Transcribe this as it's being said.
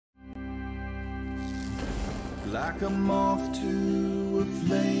Like a moth to a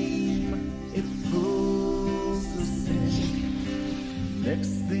flame, it pulls us in. Next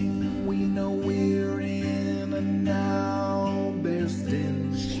thing we know, we're in a now bears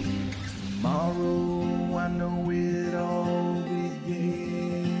den. Tomorrow, I know it all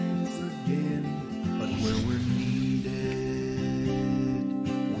begins again. But where we're needed,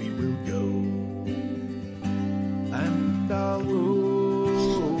 we will go. And I'll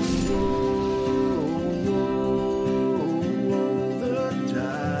roll the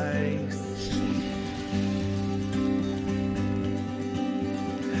dice.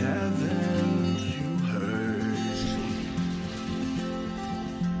 Haven't you heard?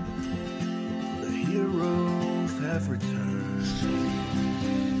 The heroes have returned.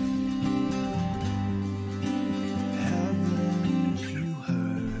 Haven't you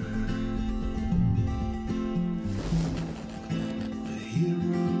heard? The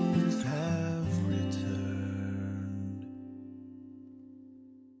heroes have returned.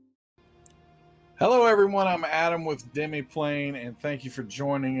 Hello, everyone. I'm Adam with Demiplane, and thank you for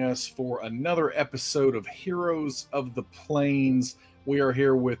joining us for another episode of Heroes of the Plains. We are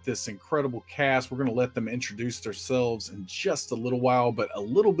here with this incredible cast. We're going to let them introduce themselves in just a little while, but a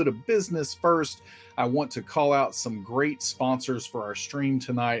little bit of business first. I want to call out some great sponsors for our stream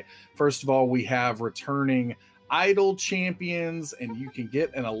tonight. First of all, we have returning Idol champions, and you can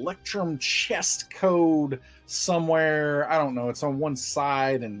get an Electrum chest code somewhere. I don't know. It's on one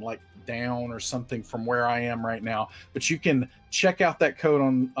side and like down or something from where I am right now, but you can check out that code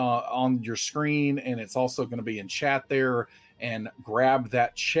on your screen, and it's also going to be in chat there, and grab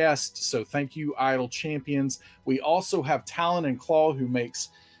that chest. So thank you, Idol champions. We also have Talon and Claw, who makes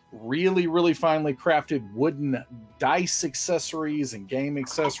really, really finely crafted wooden dice accessories and game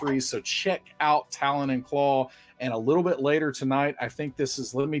accessories. So check out Talon and Claw. And a little bit later tonight, I think this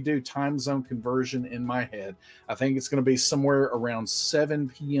is, let me do time zone conversion in my head. I think it's going to be somewhere around 7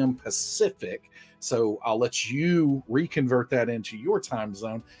 p.m. Pacific. So I'll let you reconvert that into your time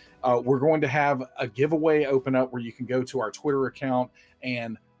zone. We're going to have a giveaway open up where you can go to our Twitter account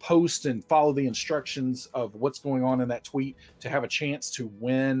and post and follow the instructions of what's going on in that tweet to have a chance to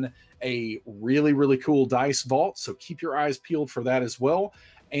win a really, really cool dice vault. So keep your eyes peeled for that as well.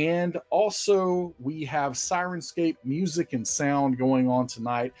 And also, we have Sirenscape music and sound going on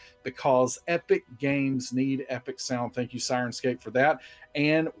tonight because epic games need epic sound. Thank you, Sirenscape, for that.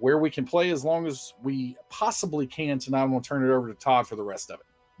 And where we can play as long as we possibly can tonight, I'm going to turn it over to Todd for the rest of it.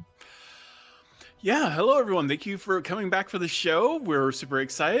 Yeah, hello everyone. Thank you for coming back for the show. We're super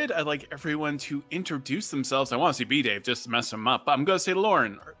excited. I'd like everyone to introduce themselves. I want to see B-Dave just to mess them up. I'm going to say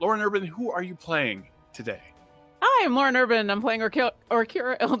Lauren. Lauren Urban, who are you playing today? Hi, I'm Lauren Urban. I'm playing Orkira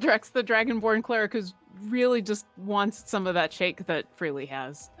Ildrex, the Dragonborn cleric who's really just wants some of that shake that Freely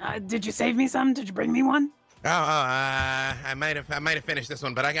has. Did you save me some? Did you bring me one? I might have finished this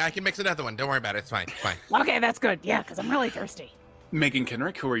one, but I can mix another one. Don't worry about it. It's fine. It's fine. Okay, that's good. Yeah, because I'm really thirsty. Meagan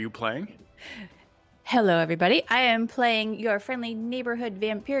Kenreck, who are you playing? Hello, everybody. I am playing your friendly neighborhood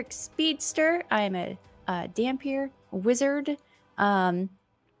vampiric speedster. I am a Dampier wizard, and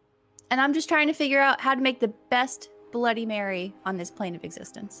I'm just trying to figure out how to make the best Bloody Mary on this plane of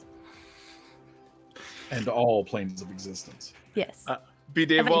existence. And all planes of existence. Yes. B.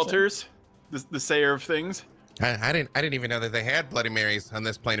 Dave Walters, the sayer of things. I didn't even know that they had Bloody Marys on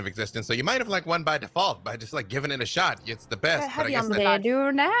this plane of existence. So you might have like won by default by just like giving it a shot. It's the best. But I guess They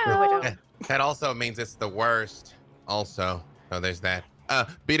do now. that also means it's the worst. Also, so there's that.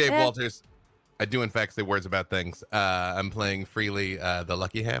 B. Dave Walters. I do in fact say words about things. I'm playing Freely, the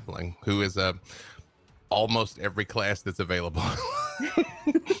Lucky Halfling, who is almost every class that's available.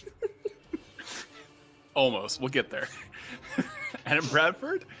 Almost. We'll get there. Adam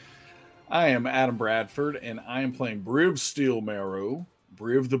Bradford? I am Adam Bradford, and I am playing Briv Steelmarrow.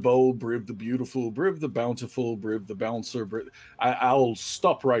 Briv the bold, Briv the beautiful, Briv the bountiful, Briv the bouncer. I'll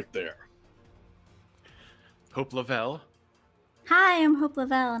stop right there. Hope LaVelle. Hi, I'm Hope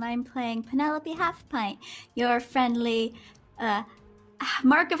LaVelle, and I'm playing Penelope Half-Pint, your friendly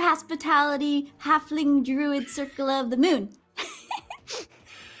mark of hospitality, halfling druid circle of the moon.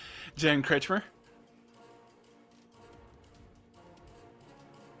 Jen Kretchmer.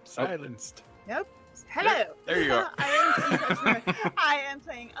 Silenced. Nope. Hello. There you are. I am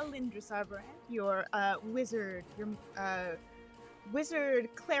playing Alyndra Sarrbarand, your wizard, your wizard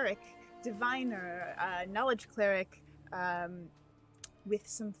cleric, diviner, knowledge cleric, with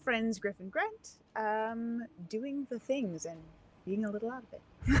some friends, Griffin Grant, doing the things and being a little out of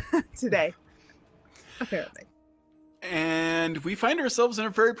it today, apparently. And we find ourselves in a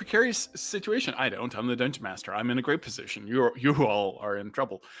very precarious situation. I don't. I'm the dungeon master. I'm in a great position. You all are in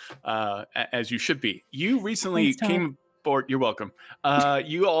trouble, as you should be. You recently Thanks, Todd. came aboard. You're welcome.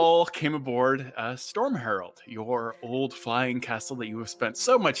 You all came aboard Storm Herald, your old flying castle that you have spent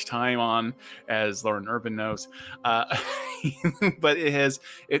so much time on, as Lauren Urban knows. But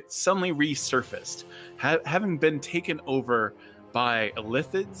it suddenly resurfaced, having been taken over by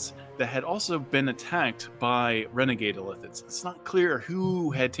Illithids that had also been attacked by renegade Illithids. It's not clear who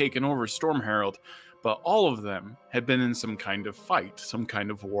had taken over Storm Herald, but all of them had been in some kind of fight, some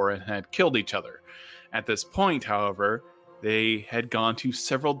kind of war, and had killed each other. At this point, however, they had gone to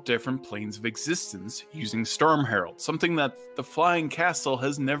several different planes of existence using Storm Herald, something that the Flying Castle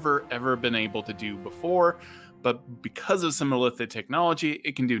has never ever been able to do before, but because of some Illithid technology,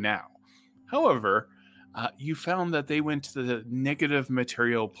 it can do now. However, you found that they went to the negative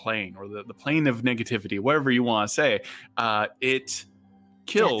material plane, or the plane of negativity, whatever you want to say. It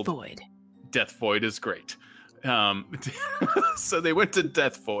killed... Death Void. Death Void is great. So they went to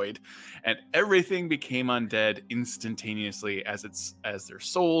Death Void, and everything became undead instantaneously as their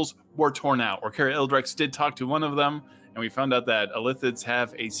souls were torn out. Orkira Ildrex did talk to one of them, and we found out that Illithids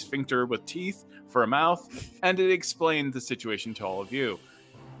have a sphincter with teeth for a mouth, and it explained the situation to all of you.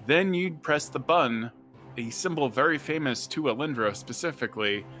 Then you'd press the button, a symbol very famous to Alyndra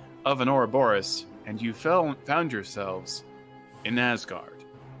specifically, of an Ouroboros, and you found yourselves in Asgard,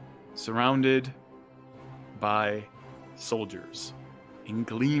 surrounded by soldiers in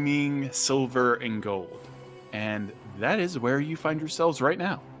gleaming silver and gold. And that is where you find yourselves right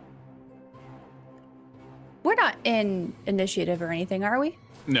now. We're not in initiative or anything, are we?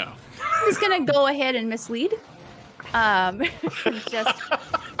 No. I'm just gonna go ahead and mislead. I'm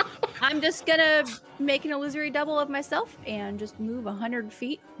just gonna make an illusory double of myself and just move 100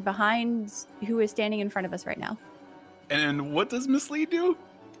 feet behind who is standing in front of us right now. And what does mislead do?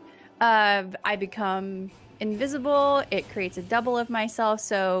 I become invisible. It creates a double of myself,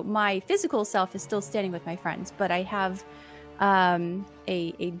 so my physical self is still standing with my friends, but I have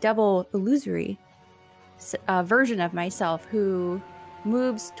a double illusory version of myself who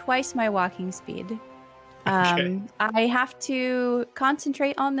moves twice my walking speed. Okay. I have to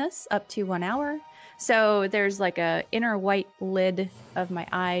concentrate on this up to 1 hour. So there's like a inner white lid of my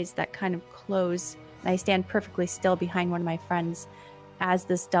eyes that kind of close, and I stand perfectly still behind one of my friends as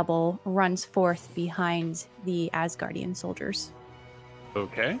this double runs forth behind the Asgardian soldiers.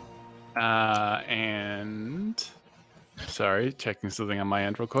 Okay. And sorry, checking something on my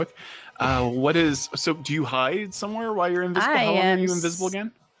end real quick. So do you hide somewhere while you're invisible? How long are you invisible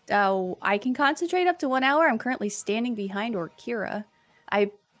again? I can concentrate up to 1 hour. I'm currently standing behind Orkira.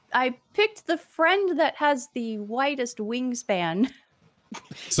 I picked the friend that has the widest wingspan.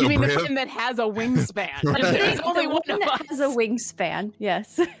 So you mean the Briv, friend that has a wingspan? Right. There's only one of that us. has a wingspan.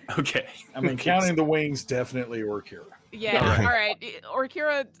 Yes. Okay. I mean, counting the wings, definitely Orkira. Yeah. All All right.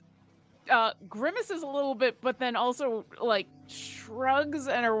 Orkira grimaces a little bit, but then also like shrugs,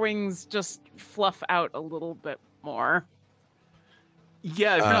 and her wings just fluff out a little bit more.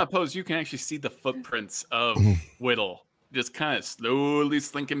 Yeah, if you're not opposed, you can actually see the footprints of Widdle just kind of slowly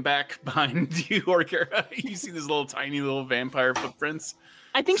slinking back behind you, Orkira. You see these little tiny little vampire footprints.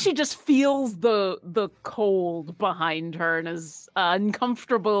 I think she just feels the cold behind her and is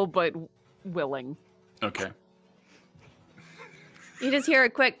uncomfortable but willing. Okay. You just hear a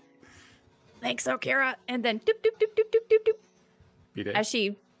quick, thanks, Orkira, and then doop, doop, doop, doop, doop, doop, Beat it. as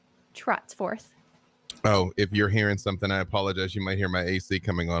she trots forth. oh, if you're hearing something, I apologize. You might hear my AC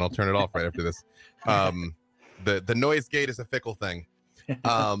coming on. I'll turn it off right after this. The noise gate is a fickle thing.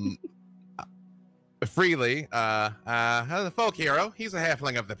 Freely, the folk hero, he's a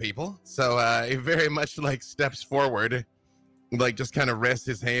halfling of the people, so he very much like steps forward, like just kind of rests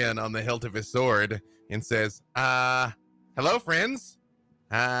his hand on the hilt of his sword and says, hello, friends.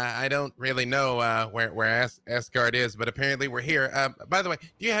 I don't really know where Asgard is, but apparently we're here. By the way,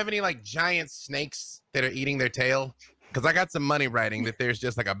 do you have any like giant snakes that are eating their tail? Because I got some money writing that there's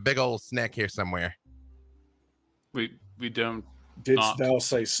just like a big old snack here somewhere. We don't. Didst thou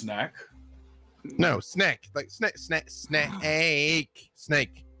say snack? No, snake, like snake.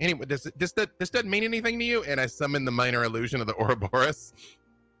 Anyway, this doesn't mean anything to you? And I summon the minor illusion of the Ouroboros.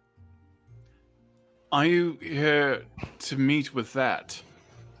 Are you here to meet with that?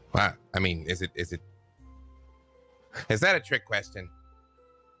 Wow, I mean, is that a trick question?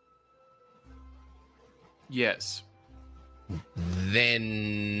 Yes.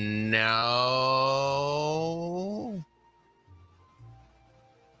 Then no.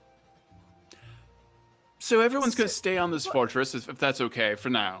 So everyone's going to stay on this fortress, if that's okay, for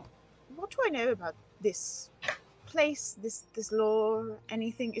now. What do I know about this place, this lore,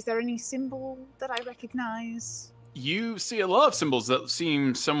 anything? Is there any symbol that I recognize? You see a lot of symbols that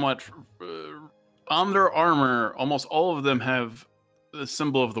seem somewhat on their armor. Almost all of them have the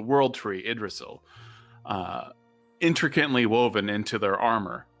symbol of the world tree, Yggdrasil, intricately woven into their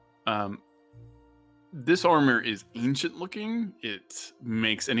armor. This armor is ancient looking. It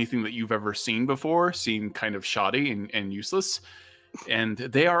makes anything that you've ever seen before seem kind of shoddy and useless. And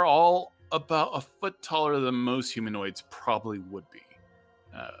they are all about a foot taller than most humanoids probably would be.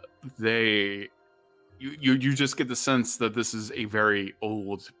 You just get the sense that this is a very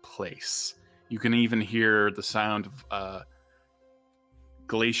old place. You can even hear the sound of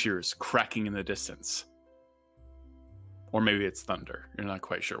glaciers cracking in the distance. Or maybe it's thunder. You're not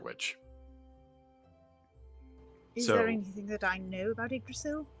quite sure which. Is there anything that I know about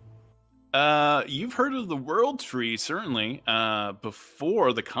Yggdrasil? You've heard of the World Tree, certainly,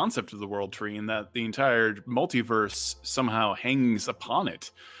 before the concept of the World Tree, and that the entire multiverse somehow hangs upon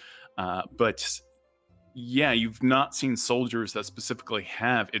it. But yeah, you've not seen soldiers that specifically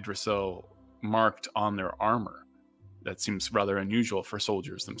have Yggdrasil marked on their armor. That seems rather unusual for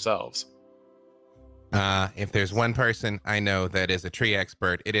soldiers themselves. If there's one person I know that is a tree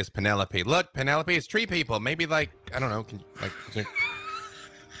expert, it is Penelope. Look, Penelope is tree people. Maybe I don't know.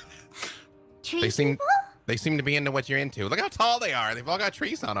 Tree they seem people? to be into what you're into. Look how tall they are. They've all got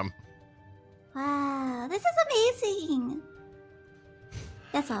trees on them. Wow, this is amazing.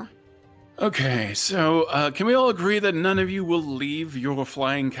 That's all. Okay, so can we all agree that none of you will leave your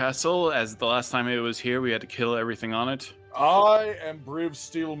flying castle, as the last time it was here we had to kill everything on it? I am Briv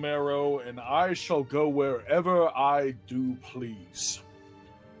Steelmarrow, and I shall go wherever I do please.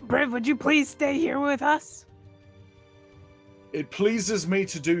 Briv, would you please stay here with us? It pleases me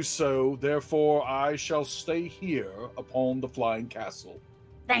to do so, therefore I shall stay here upon the flying castle.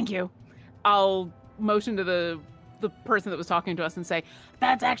 Thank you. I'll motion to the person that was talking to us and say,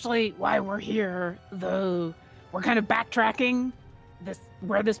 that's actually why we're here. We're kind of backtracking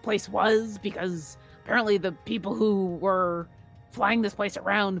where this place was, because apparently the people who were flying this place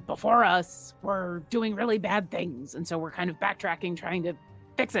around before us were doing really bad things, and so we're kind of backtracking, trying to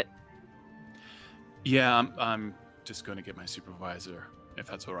fix it. Yeah, I'm just going to get my supervisor, if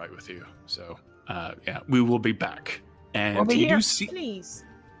that's all right with you. So, yeah, we will be back. And we'll be you here. do see Please.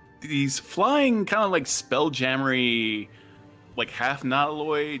 these flying kind of like spelljammery, like half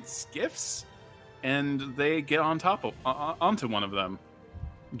nautiloid skiffs, and they get on top of onto one of them,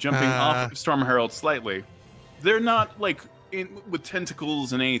 jumping off Storm Herald slightly. They're not like with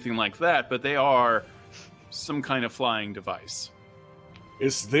tentacles and anything like that, but they are some kind of flying device.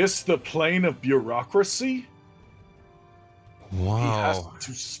 Is this the plane of bureaucracy? Whoa. He has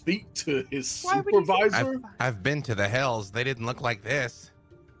to speak to his Why would he think supervisor? I've been to the Hells. They didn't look like this.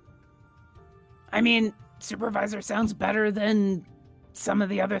 I mean, supervisor sounds better than some of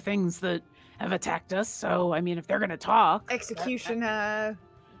the other things that have attacked us, so I mean, if they're gonna talk. Executioner.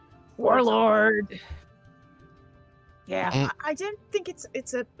 Warlord. Yeah. I don't think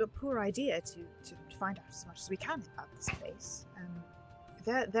it's a poor idea to find out as much as we can about this place.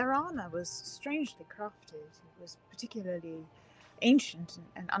 Their armor was strangely crafted. It was particularly ancient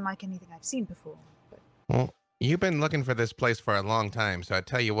and unlike anything I've seen before. But Well, you've been looking for this place for a long time, so I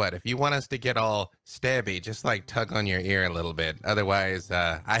tell you what, if you want us to get all stabby, just tug on your ear a little bit. Otherwise,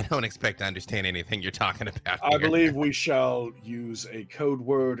 I don't expect to understand anything you're talking about I here. believe we shall use a code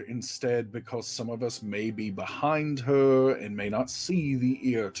word instead, because some of us may be behind her and may not see the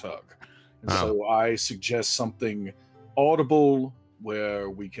ear tug. And so I suggest something audible where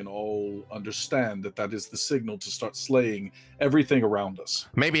we can all understand that is the signal to start slaying everything around us.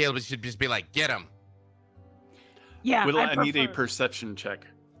 Maybe it should just be like, get him. Yeah. Whittle, I need a prefer- perception check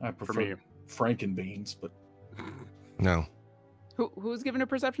I from prefer you. Frankenbeans, but No. Who's given a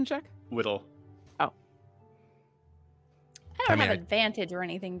perception check? Whittle. I don't mean, have advantage or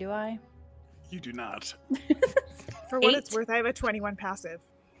anything, do I? You do not. for what it's 8. worth, I have a 21 passive.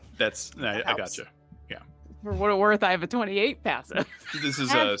 I helps. gotcha. For what it's worth, I have a 28 passive. This is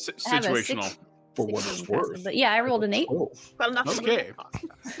I have- a I have a situational. for what 16 it's worth. passive, but yeah, I rolled an 8. 12. Well, not Okay.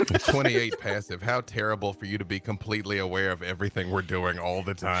 28 passive. How terrible for you to be completely aware of everything we're doing all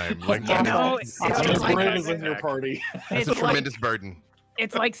the time. Like, I know. It's It's like Brave a- is in your party. that's It's a like, tremendous burden.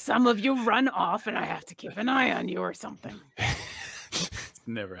 it's like some of you run off and I have to keep an eye on you or something. It's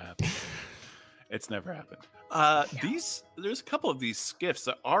never happened. It's never happened. There's a couple of these skiffs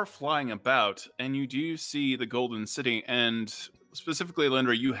that are flying about, and you do see the Golden City, and specifically,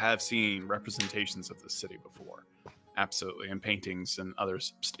 Alyndra, you have seen representations of the city before. Absolutely, and paintings and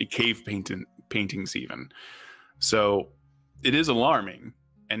others, cave paintings even. So it is alarming,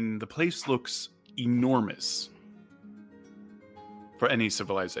 and the place looks enormous. for any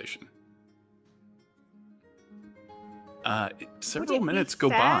civilization. Several minutes go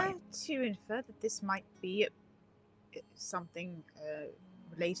by. To infer that this might be something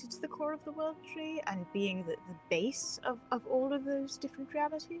related to the core of the world tree and being the base of all of those different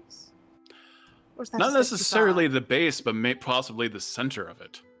realities? Or is that Not just necessarily bizarre? the base, but possibly the center of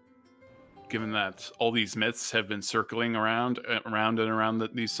it. Given that all these myths have been circling around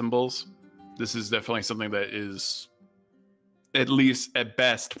these symbols, this is definitely something that is, at least at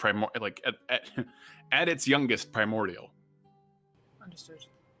best, at its youngest, primordial. Understood.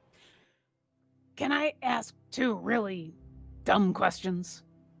 Can I ask 2 really dumb questions?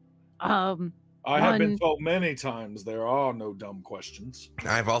 I have been One- told many times there are no dumb questions.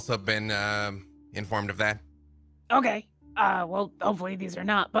 I've also been informed of that. Okay. Well, hopefully these are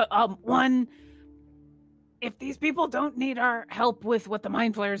not. But one, if these people don't need our help with what the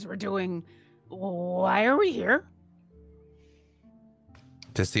mind flayers were doing, why are we here?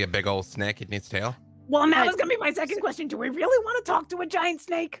 To see a big old snake in its tail. Well, now that's gonna be my second question. Do we really want to talk to a giant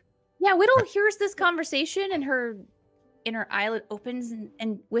snake? Yeah, Widdle hears this conversation and her inner eyelid opens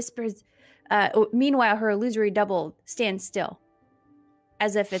and whispers. Meanwhile, her illusory double stands still,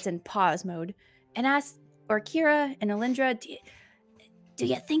 as if it's in pause mode, and asks Orkira and Alyndra, do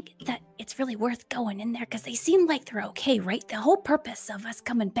you think that it's really worth going in there? Because they seem like they're okay, right? The whole purpose of us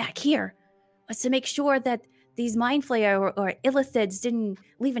coming back here was to make sure that these mind flayer or illithids didn't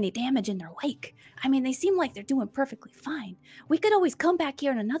leave any damage in their wake. I mean, they seem like they're doing perfectly fine. We could always come back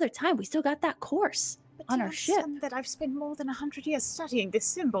here in another time. We still got that course on our ship. That I've spent more than 100 years studying this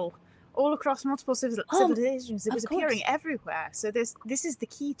symbol all across multiple civilizations. It was appearing everywhere. So this is the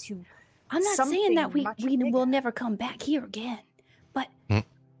key to. I'm not saying that we bigger. will never come back here again, but they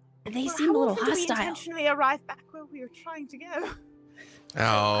Well, seem a little how often do we hostile. intentionally arrive back where we were trying to go.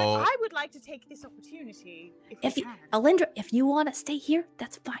 Oh. I would like to take this opportunity if we can. Alyndra, if you want to stay here,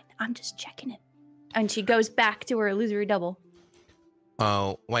 that's fine. I'm just checking it. And she goes back to her illusory double.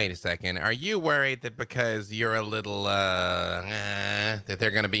 Oh, wait a second. Are you worried that because you're a little, that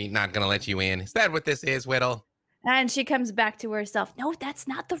they're gonna be not gonna let you in? Is that what this is, Widdle? And she comes back to herself. No, that's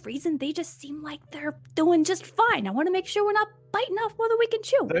not the reason. They just seem like they're doing just fine. I want to make sure we're not biting off more than we can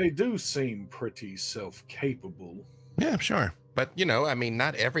chew. They do seem pretty self-capable. Yeah, sure. But, you know, I mean,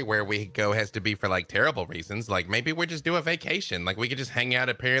 not everywhere we go has to be for, like, terrible reasons. Like, maybe we just do a vacation. Like, we could just hang out,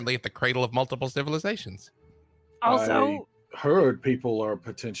 apparently, at the cradle of multiple civilizations. Also, I heard people are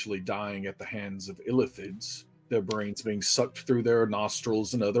potentially dying at the hands of illithids. Their brains being sucked through their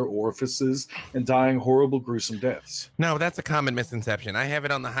nostrils and other orifices and dying horrible, gruesome deaths. No, that's a common misconception. I have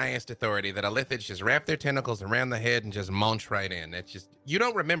it on the highest authority that illithids just wrap their tentacles around the head and just munch right in. It's just, you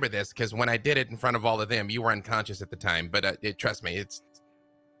don't remember this because when I did it in front of all of them, you were unconscious at the time. But trust me, it's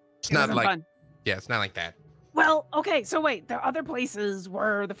not wasn't like, fun. yeah, it's not like that. Well, okay, so wait, there are other places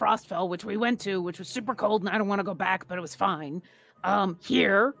where the frost fell, which we went to, which was super cold, and I don't want to go back, but it was fine.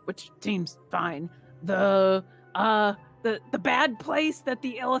 Here, which seems fine. The bad place that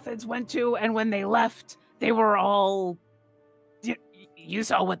the illithids went to, and when they left, they were all, you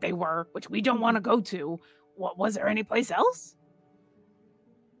saw what they were, which we don't want to go to. What, was there any place else?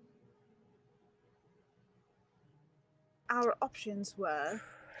 Our options were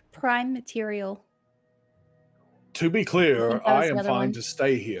Prime material. To be clear, think that was I the am other fine one. to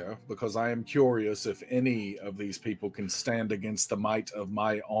stay here because I am curious if any of these people can stand against the might of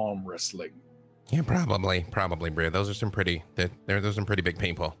my arm wrestling. Yeah, probably, Briv. Those are some pretty, those are some pretty big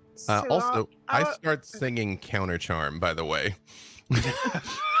people. So Also, I our- start singing Counter Charm, by the way.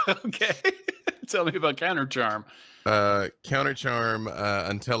 Okay. Tell me about counter charm. Counter Charm,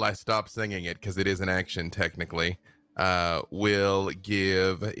 until I stop singing it, because it is an action technically, will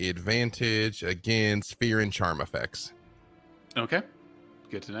give advantage against fear and charm effects. Okay.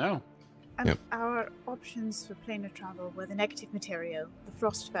 Good to know. And Yep. our options for planar travel were the negative material, the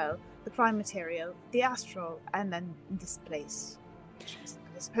frost fell, the prime material, the astral, and then this place.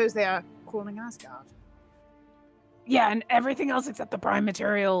 I suppose they are calling Asgard. Yeah, and everything else except the prime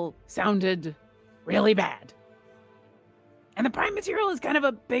material sounded really bad. And the prime material is kind of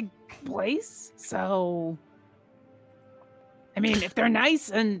a big place, so I mean, if they're nice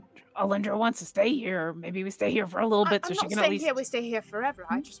and Alyndra wants to stay here, maybe we stay here for a little bit so I'm she not can saying at least. here we stay here forever.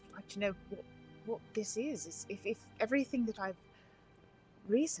 I just would like to know what this is. If everything that I've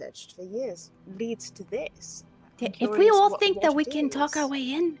researched for years leads to this. I'm If we curious all what think that we it can talk our is.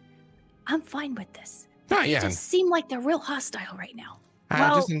 way in, I'm fine with this. Oh, They yeah. just seem like they're real hostile right now.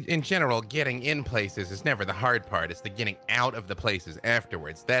 Well- Just in general, getting in places is never the hard part. It's the getting out of the places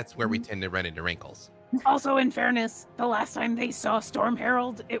afterwards. That's where we tend to run into wrinkles. Also, in fairness, the last time they saw Storm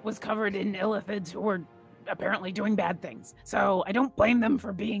Herald, it was covered in illithids who were apparently doing bad things. So I don't blame them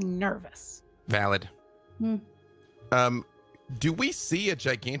for being nervous. Valid. Do we see a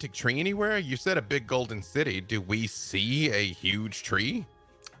gigantic tree anywhere? You said a big golden city. Do we see a huge tree?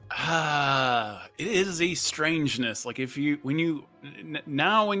 It is a strangeness. Like when you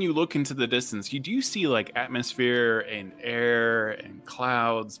look into the distance, you do see like atmosphere and air and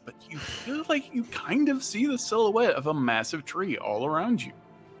clouds, but you feel like you kind of see the silhouette of a massive tree all around you.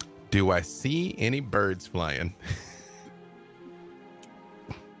 Do I see any birds flying?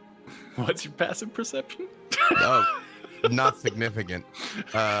 What's your passive perception? Oh, not significant.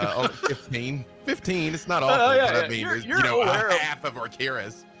 15. 15. It's not awful. Yeah, but I mean, you're aware of half of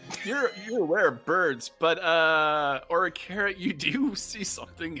Orkira's. You're aware of birds, but Orkira, you do see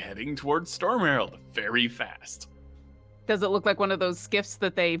something heading towards Storm Herald very fast. Does it look like one of those skiffs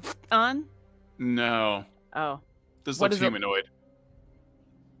that they on? No. Oh. This What looks is it? humanoid.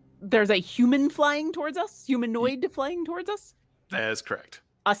 There's a human flying towards us? Humanoid flying towards us? That is correct.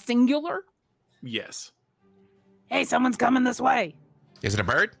 A singular? Yes. Hey, someone's coming this way. Is it a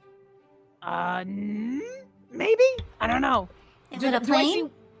bird? Maybe? I don't know. Is it a plane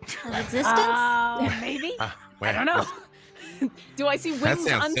of existence? Maybe? I Well, don't know. Do I see That wings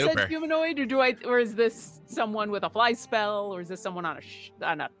sounds on super. said humanoid, or is this someone with a fly spell, or is this someone on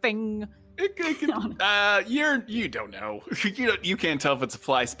a thing? You don't know. You can't tell if it's a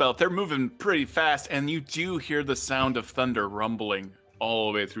fly spell. They're moving pretty fast, and you do hear the sound of thunder rumbling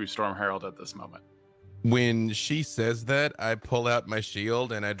all the way through Storm Herald at this moment. When she says that, I pull out my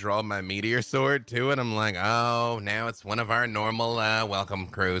shield and I draw my meteor sword to it. I'm like, oh, now it's one of our normal welcome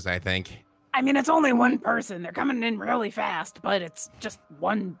crews, I think. I mean, it's only one person. They're coming in really fast, but it's just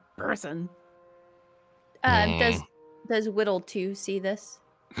one person. Does Widdle 2 see this?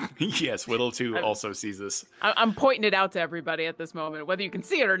 Yes, Widdle 2 also sees this. I'm pointing it out to everybody at this moment, whether you can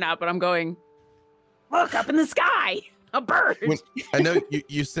see it or not, but I'm going, look, up in the sky, a bird. I know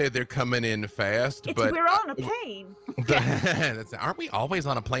you say they're coming in fast, but We're on a plane. aren't we always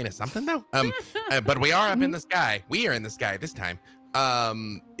on a plane or something though? But we are up in the sky. We are in the sky this time.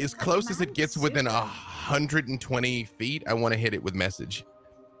 As close as it gets within 120 feet, I want to hit it with message.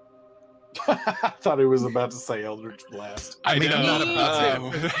 I thought he was about to say Eldritch Blast. I mean, I'm not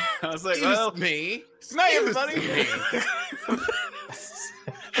about to. I was like, Excuse well, me. night, Excuse everybody. me.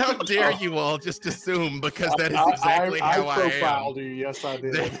 How dare you all just assume, because that is exactly how I profiled am. you. Yes, I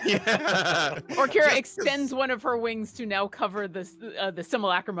did. Yeah. Orkira Just extends one of her wings to now cover the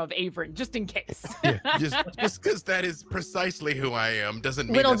simulacrum of Avron, just in case. Yeah, just because that is precisely who I am doesn't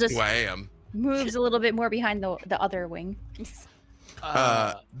mean Widdle that's just- who I am. Moves a little bit more behind the other wing.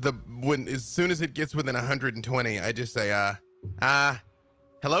 When as soon as it gets within 120, I just say,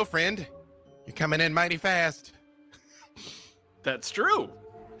 hello, friend. You're coming in mighty fast. That's true.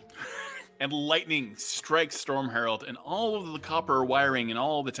 And lightning strikes Storm Herald, and all of the copper wiring and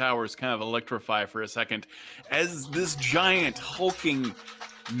all the towers kind of electrify for a second as this giant hulking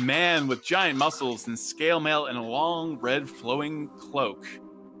man with giant muscles and scale mail and a long red flowing cloak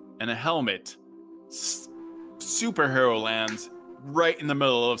and a helmet superhero lands right in the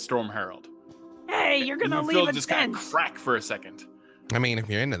middle of Storm Herald. Hey, you're And gonna you feel leave it a just kind dent. of crack for a second. I mean, if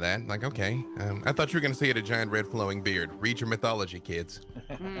you're into that, like, okay. I thought you were going to say it a giant red flowing beard. Read your mythology, kids.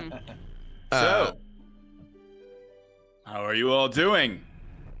 So, how are you all doing?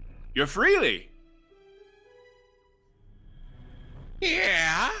 You're freely.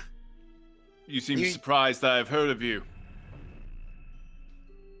 Yeah. You seem You- surprised that I've heard of you.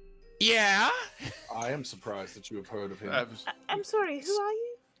 Yeah. I am surprised that you have heard of him. I'm sorry, who are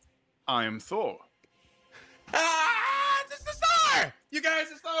you? I am Thor. This is the Thor! You guys,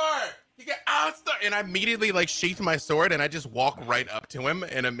 it's Thor! It's Thor! And I immediately, like, sheath my sword, and I just walk right up to him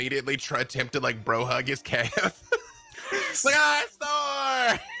and immediately attempt to, like, bro hug his calf. It's like, it's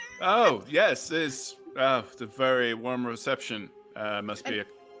Thor! Oh, yes, it's a very warm reception. Must be a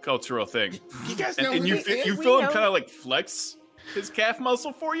cultural thing. You guys know And who you this is? you We feel him know. kind of like flex his calf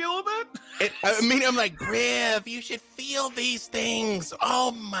muscle for you a little bit? I mean, I'm like, Briv, you should feel these things.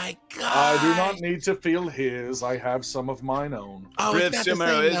 Oh my god! I do not need to feel his. I have some of mine own. Oh, Briv it's not the Steelmarrow,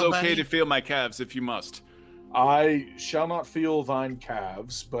 same, it is though, okay buddy. to feel my calves if you must. I shall not feel thine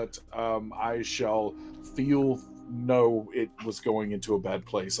calves, but I shall know it was going into a bad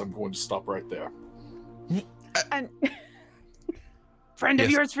place. I'm going to stop right there. And Friend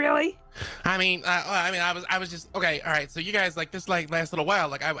of Yes. yours, really? I was just okay. All right, so you guys like this like last little while.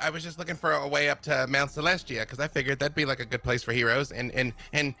 Like I was just looking for a way up to Mount Celestia because I figured that'd be like a good place for heroes. And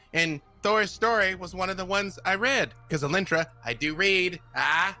Thor's story was one of the ones I read because Alyndra, I do read.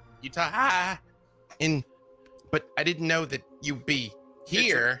 But I didn't know that you'd be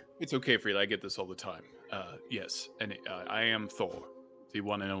here. It's okay, Freely. I get this all the time. Yes, and I am Thor, the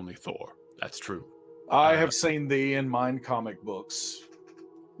one and only Thor. That's true. I have seen thee in mine comic books.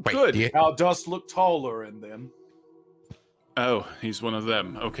 Wait, Good. Thou dost look taller in them. Oh, he's one of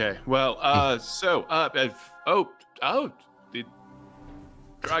them. Okay. Well, the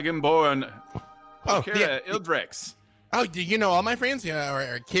Dragonborn Orkira Ildrex. Oh, do you know all my friends? Yeah,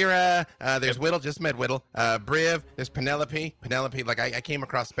 or Kira, there's Widdle, just met Widdle. Briv, there's Penelope. Penelope, like I came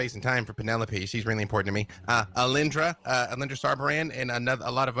across space and time for Penelope. She's really important to me. Alyndra Sarrbarand, and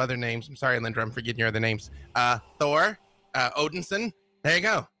a lot of other names. I'm sorry, Alyndra, I'm forgetting your other names. Thor, Odinson. There you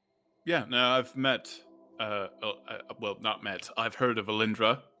go. Yeah, no, I've met, well, not met. I've heard of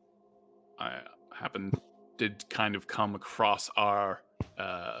Alyndra. I did kind of come across our,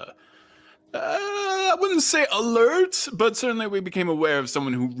 I wouldn't say alert, but certainly we became aware of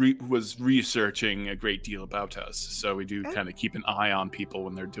someone who was researching a great deal about us. So we do kind of keep an eye on people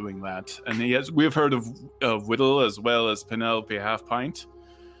when they're doing that. And yes, we've heard of Widdle as well as Penelope Half-Pint.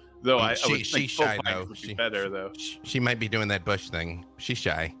 Though I would think shy Full-Pint though. would be better though. She might be doing that bush thing. She's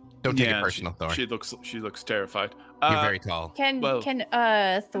shy. Don't take it personal, Thor. She looks terrified. You're very tall. Can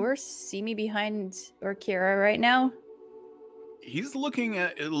Thor see me behind Orkira right now? He's looking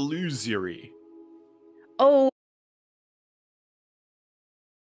at illusory. Oh.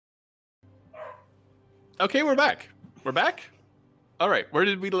 Okay, we're back. We're back? All right, where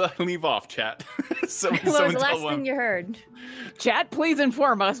did we leave off, chat? What was the last thing you heard? Chat, please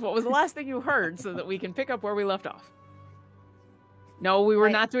inform us what was the last thing you heard so that we can pick up where we left off. No, we were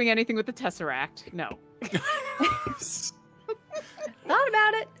not doing anything with the Tesseract. No. Thought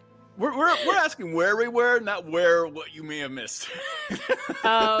about it. We're asking where we were, not what you may have missed.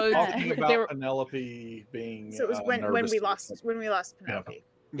 Talking about Penelope being. So it was when we lost Penelope.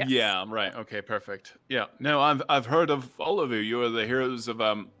 Yes. Yeah, right. Okay, perfect. Yeah, no, I've heard of all of you. You are the heroes of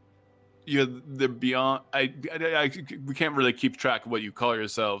You're the beyond. We can't really keep track of what you call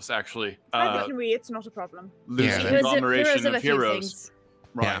yourselves. Actually, Can we? It's not a problem. Loose conglomeration of heroes.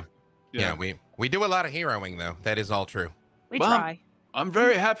 Right. Yeah, we do a lot of heroing though. That is all true. We try. I'm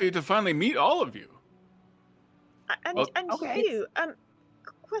very happy to finally meet all of you. You,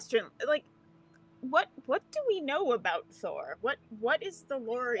 question, like, what do we know about Thor? What is the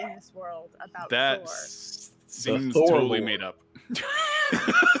lore in this world about that Thor? Seems Thor totally lore. made up.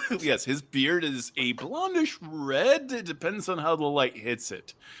 Yes, his beard is a blondish red. It depends on how the light hits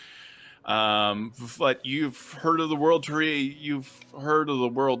it. But you've heard of the world tree. You've heard of the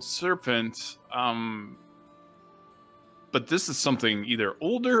world serpent. But this is something either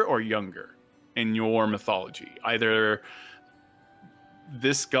older or younger in your mythology. Either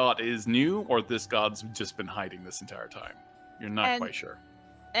this god is new or this god's just been hiding this entire time. You're not quite sure.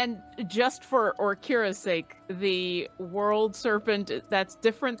 And just for Orkira's sake, the world serpent, that's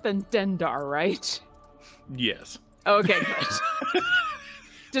different than Dendar, right? Yes. Okay, good.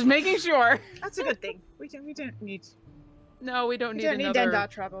 Just making sure. That's a good thing. We don't need. No, we don't need We don't need another. Dendar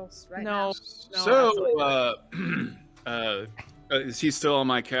troubles right now. No. So, is he still on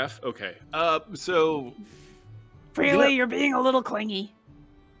my calf? Okay. So. Freely, you're being a little clingy.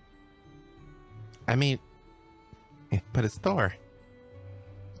 I mean, but it's Thor.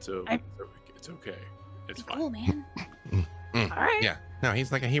 So it's okay. It's fine. Cool, man. All right. Yeah. No,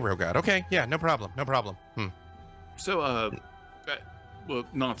 he's like a hero god. Okay. Yeah. No problem. No problem. So, well,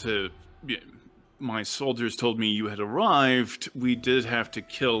 not to. Yeah, my soldiers told me you had arrived. We did have to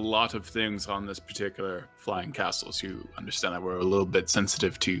kill a lot of things on this particular flying castle. So you understand that we're a little bit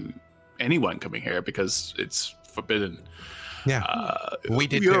sensitive to anyone coming here because it's forbidden. Yeah. We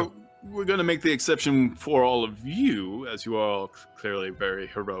did too. We're going to make the exception for all of you, as you are all clearly very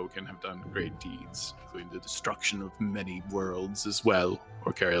heroic and have done great deeds, including the destruction of many worlds as well.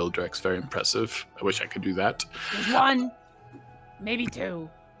 Orkira Ildrex, very impressive. I wish I could do that. There's one, maybe two.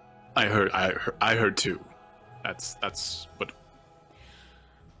 I heard two. That's what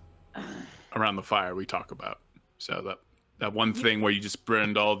around the fire we talk about. So that one thing where you just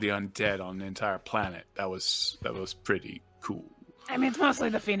burned all the undead on the entire planet, that was pretty cool. I mean, it's mostly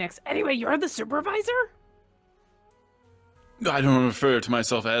the Phoenix. Anyway, you're the supervisor? I don't refer to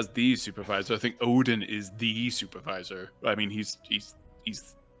myself as the supervisor. I think Odin is the supervisor. I mean, he's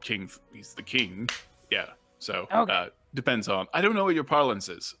king. He's the king. Yeah. So depends on. I don't know what your parlance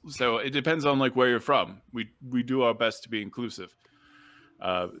is. So it depends on like where you're from. We do our best to be inclusive.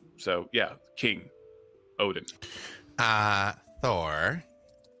 So yeah, King Odin. Thor.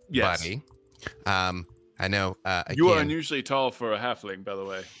 Yes. Buddy. I know. You are again, unusually tall for a halfling, by the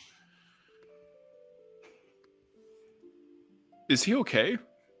way. Is he okay?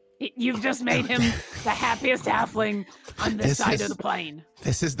 You've just made him the happiest halfling on this side of the plane.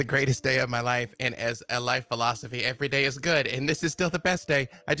 This is the greatest day of my life, and as a life philosophy, every day is good, and this is still the best day.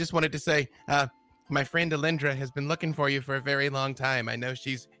 I just wanted to say, my friend Alyndra has been looking for you for a very long time. I know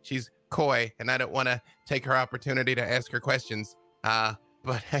she's coy, and I don't want to take her opportunity to ask her questions.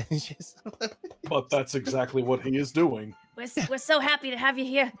 But But that's exactly what he is doing. We're so happy to have you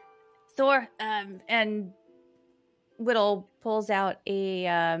here, Thor. And Widdle pulls out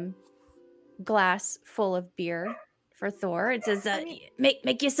a glass full of beer for Thor. It says,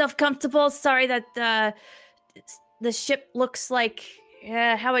 "Make yourself comfortable. Sorry that the ship looks like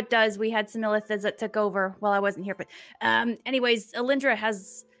how it does. We had some illithids that took over while I wasn't here. But anyways, Alyndra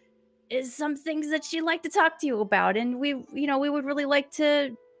has some things that she'd like to talk to you about, and we would really like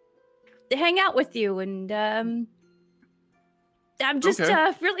to hang out with you. And I'm just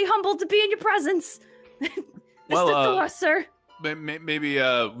really humbled to be in your presence." Well, Thor, sir. Maybe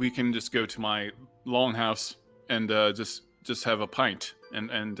we can just go to my longhouse and just have a pint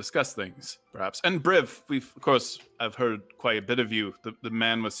and discuss things, perhaps. And Briv, I've heard quite a bit of you. The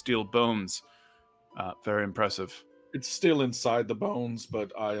man with steel bones, very impressive. It's still inside the bones,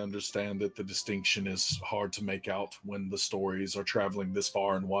 but I understand that the distinction is hard to make out when the stories are traveling this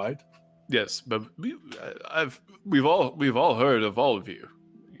far and wide. Yes, but we've all heard of all of you.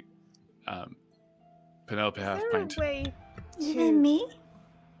 Penelope Half-Pint. Even me?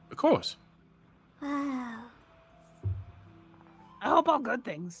 Of course. Wow. I hope all good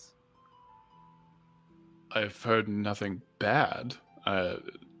things. I've heard nothing bad.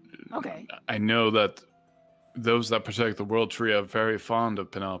 Okay. I know that those that protect the World Tree are very fond of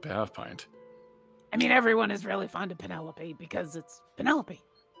Penelope Half-Pint. I mean, everyone is really fond of Penelope because it's Penelope.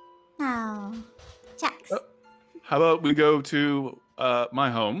 Oh, Jax. How about we go to my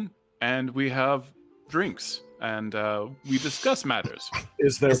home and we have drinks and we discuss matters.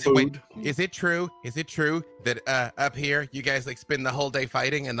 Is there food? Is it true? Is it true that up here you guys like spend the whole day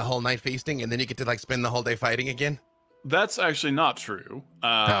fighting and the whole night feasting, and then you get to like spend the whole day fighting again? That's actually not true.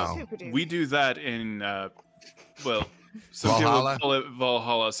 We do that in some Valhalla? people call it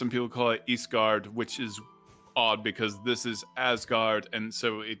Valhalla, some people call it Eastgard, which is odd because this is Asgard, and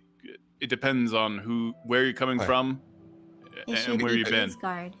so it depends on where you're coming from and where you've been.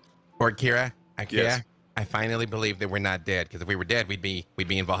 Orkira, Yes. I finally believe that we're not dead, because if we were dead, we'd be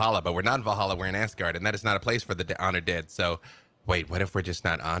in Valhalla, but we're not in Valhalla, we're in Asgard, and that is not a place for the honored dead. So, wait, what if we're just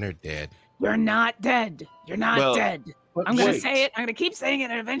not honored dead? You're not dead. You're not dead. I'm going to wait. say it. I'm going to keep saying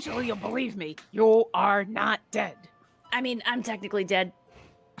it, and eventually you'll believe me. You are not dead. I mean, I'm technically dead.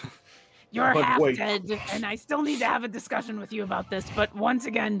 You're But half wait. dead, and I still need to have a discussion with you about this, but once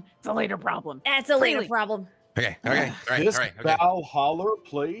again, it's a later problem. That's a later Freely. problem. Okay, all right. This Valhalla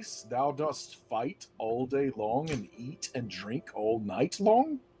place, thou dost fight all day long and eat and drink all night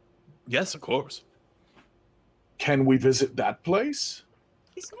long? Yes, of course. Can we visit that place?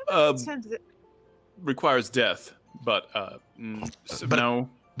 Is nobody concerned that Requires death, but no.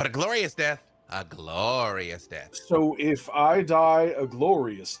 But a glorious death. A glorious death. So if I die a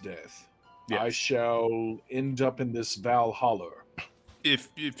glorious death, Yes. I shall end up in this Valhalla. If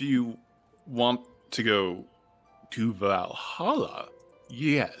you want to go to Valhalla,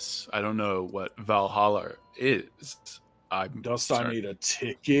 yes. I don't know what Valhalla is. I need a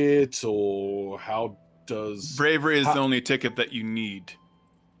ticket, or how does... Bravery is the only ticket that you need.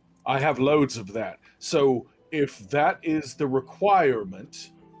 I have loads of that. So if that is the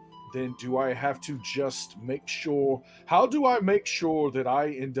requirement, then do I have to just make sure... How do I make sure that I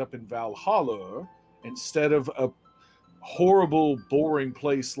end up in Valhalla instead of a horrible, boring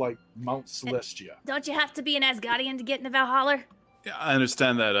place like Mount Celestia? Don't you have to be an Asgardian to get into Valhalla? Yeah, I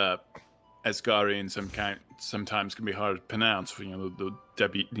understand that Asgardian sometimes can be hard to pronounce. The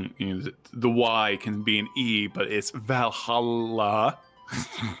Y can be an E, but it's Valhalla.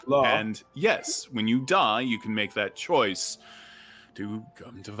 And yes, when you die, you can make that choice to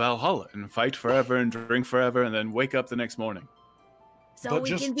come to Valhalla and fight forever and drink forever and then wake up the next morning. So But we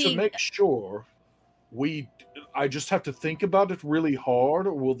just can to be. make sure, I just have to think about it really hard,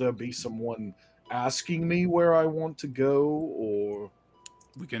 or will there be someone asking me where I want to go, or...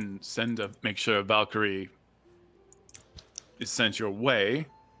 We can make sure a Valkyrie is sent your way.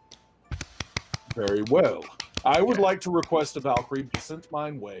 Very well. I would like to request a Valkyrie be sent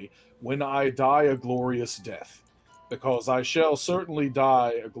mine way when I die a glorious death, because I shall certainly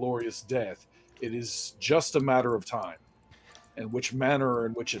die a glorious death. It is just a matter of time, and which manner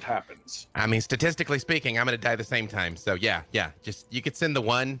in which it happens. I mean, statistically speaking, I'm going to die the same time. So yeah. Just you could send the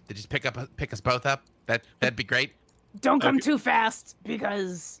one to just pick us both up. That'd be great. Don't come too fast,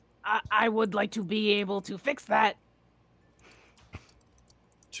 because I would like to be able to fix that.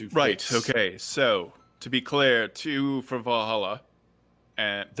 to Right. fix. Okay. So to be clear, 2 for Valhalla,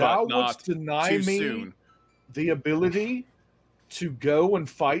 and Thou but not wouldst deny too me soon. the ability to go and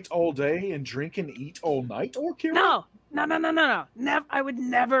fight all day and drink and eat all night, Orkira? No. I would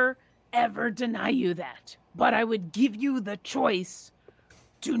never, ever deny you that. But I would give you the choice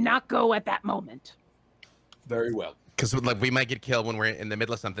to not go at that moment. Very well. Because like we might get killed when we're in the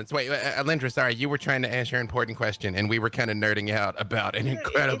middle of something. So wait, Alyndra, sorry, you were trying to ask your important question, and we were kind of nerding out about an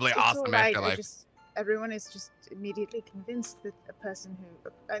incredibly It's awesome all right. afterlife. Everyone is just immediately convinced that a person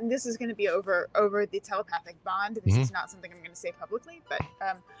who, and this is going to be over the telepathic bond. This is not something I'm going to say publicly, but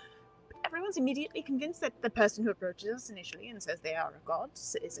everyone's immediately convinced that the person who approaches us initially and says they are a god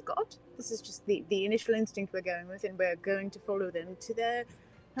is a god. This is just the initial instinct we're going with, and we're going to follow them to their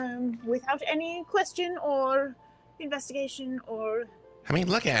home without any question or investigation or. I mean,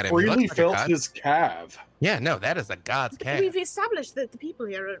 look at him. He Really looks like a felt god. his calf. Yeah, no, that is a god's calf. We've established that the people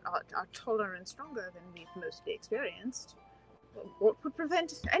here are taller and stronger than we've mostly experienced. What would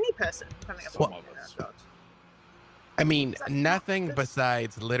prevent any person coming up Well, on a god? I mean, nothing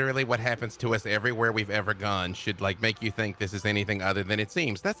besides literally what happens to us everywhere we've ever gone should like make you think this is anything other than it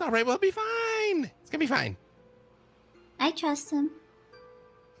seems. That's all right. We'll be fine. It's gonna be fine. I trust him.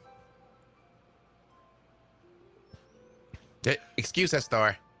 Excuse us,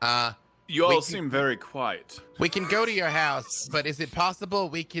 Thor. You We all can- seem very quiet. We can go to your house, but is it possible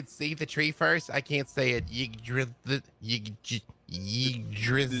we could see the tree first? I can't say it.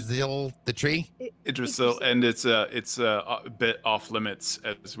 Yggdrasil the tree? Idrisil, and it's a bit off limits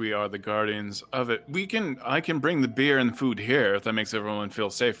as we are the guardians of it. I can bring the beer and food here if that makes everyone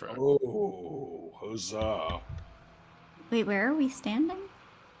feel safer. Oh, huzzah. Wait, where are we standing?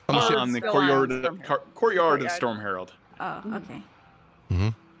 On the Still courtyard, on Storm courtyard of Storm Herald. Oh, okay.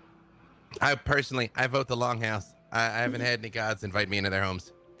 I vote the Longhouse. I haven't had any gods invite me into their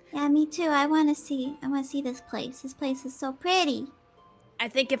homes. Yeah, me too. I want to see this place. This place is so pretty. I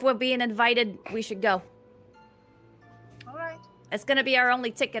think if we're being invited, we should go. All right. It's gonna be our only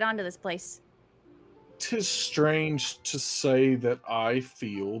ticket onto this place. 'Tis strange to say that I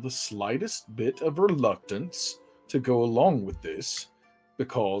feel the slightest bit of reluctance to go along with this,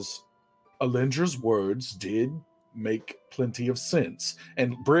 because Alyndra's words did make plenty of sense.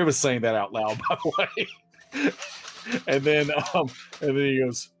 And Briv is saying that out loud, by the way. and then he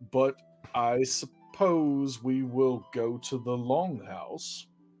goes, but I suppose we will go to the Longhouse.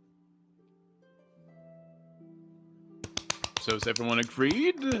 So is everyone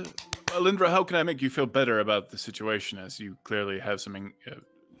agreed? Alyndra, how can I make you feel better about the situation, as you clearly have some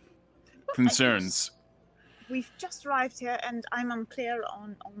concerns? We've just arrived here, and I'm unclear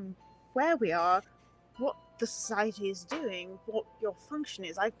on where we are, what the society is doing, what your function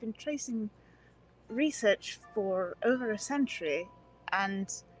is. I've been tracing research for over a century,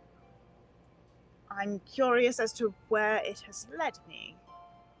 and I'm curious as to where it has led me.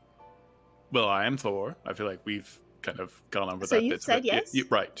 Well, I am Thor. I feel like we've kind of gone over So that. you bit, said but yes?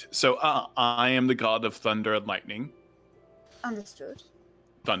 right. So I am the god of thunder and lightning. Understood.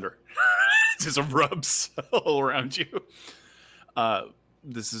 Thunder. Just rubs all around you.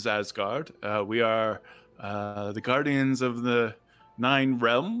 This is Asgard. We are the guardians of the 9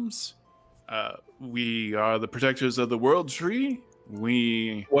 realms. We are the protectors of the world tree.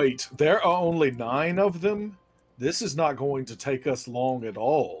 Wait, there are only 9 of them? This is not going to take us long at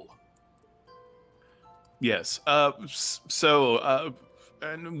all. Yes.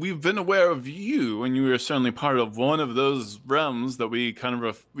 And we've been aware of you, and you are certainly part of one of those realms that we kind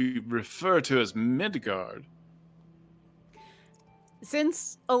of we refer to as Midgard.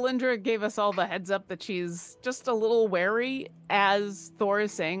 Since Alyndra gave us all the heads up that she's just a little wary as Thor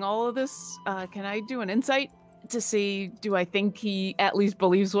is saying all of this, can I do an insight to see, do I think he at least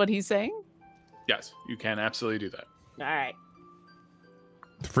believes what he's saying? Yes, you can absolutely do that. All right.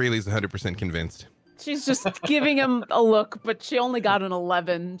 Freely's 100% convinced. She's just giving him a look, but she only got an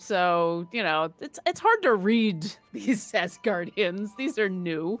 11, so, you know, it's hard to read these Asgardians. These are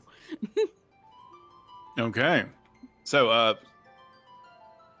new. Okay. So,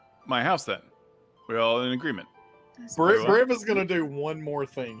 my house then. We're all in agreement. Briv is going to do one more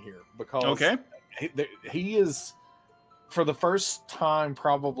thing here, because Okay. he is, for the first time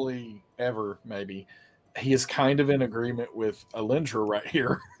probably ever, maybe, he is kind of in agreement with Alyndra right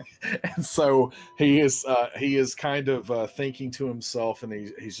here. And so he is kind of thinking to himself, and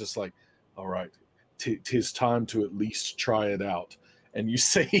he's just like, all right, tis time to at least try it out. And you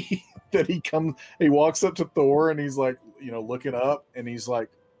see that he walks up to Thor, and he's like, you know, looking up, and he's like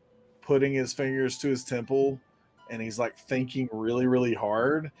putting his fingers to his temple, and he's like thinking really, really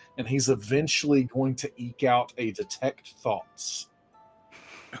hard, and he's eventually going to eke out a detect thoughts.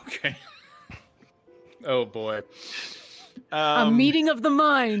 Okay. Oh boy. A meeting of the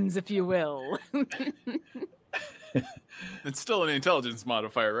minds, if you will. It's still an intelligence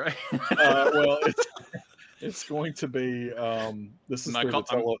modifier, right? Well, it's going to be this is through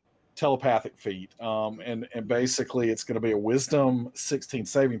the telepathic feat, and basically it's going to be a Wisdom 16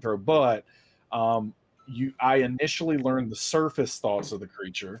 saving throw. But I initially learned the surface thoughts of the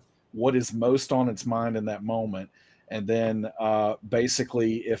creature, what is most on its mind in that moment, and then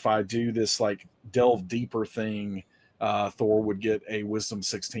basically if I do this like delve deeper thing, Thor would get a Wisdom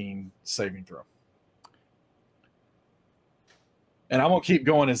 16 saving throw. And I'm gonna keep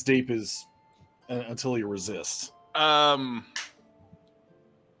going as deep as until he resists.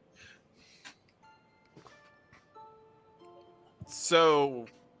 So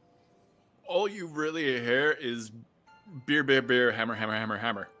all you really hear is beer, beer, beer, hammer, hammer, hammer,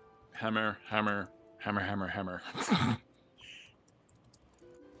 hammer, hammer, hammer, hammer, hammer, hammer.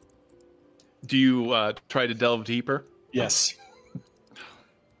 Do you try to delve deeper? Yes.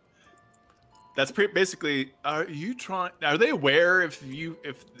 That's basically. Are they aware if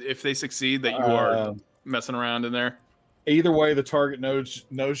they succeed that you are messing around in there? Either way, the target knows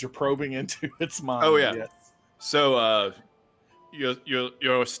you're probing into its mind. Oh yeah. Yes. So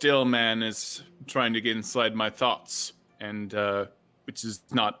your still man is trying to get inside my thoughts, and which is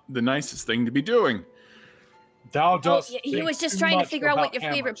not the nicest thing to be doing. He was just trying to figure out what your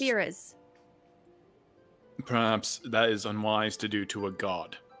favorite beer is. Perhaps that is unwise to do to a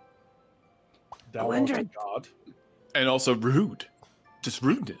god. Thou art a god. And also rude. Just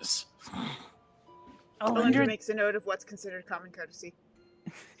rudeness. Alyndra makes a note of what's considered common courtesy.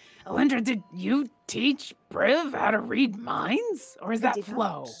 Alyndra, did you teach Briv how to read minds? Or is that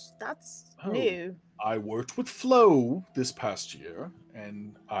Flo? That's new. I worked with Flo this past year,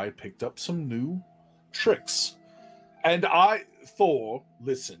 and I picked up some new tricks. And Thor,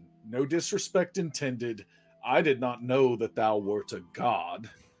 listen, no disrespect intended. I did not know that thou wert a god.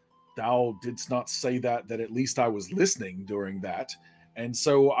 Thou didst not say that at least I was listening during that. And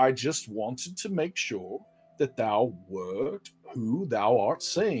so I just wanted to make sure that thou wert who thou art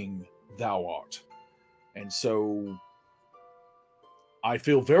saying thou art. And so I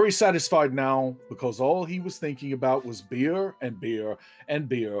feel very satisfied now, because all he was thinking about was beer and beer and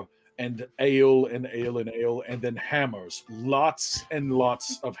beer and ale and ale and ale, and then hammers. Lots and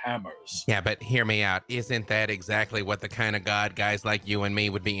lots of hammers. Yeah, but hear me out. Isn't that exactly what the kind of god guys like you and me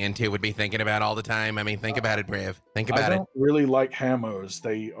would be into, would be thinking about all the time? I mean, think about it, Briv. Think about it. I don't really like hammers.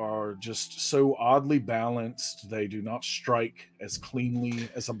 They are just so oddly balanced. They do not strike as cleanly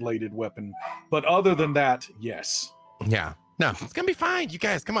as a bladed weapon. But other than that, yes. Yeah. No, it's gonna be fine. You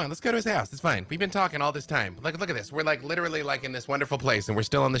guys, come on, let's go to his house. It's fine. We've been talking all this time. Look at this. We're like literally like in this wonderful place, and we're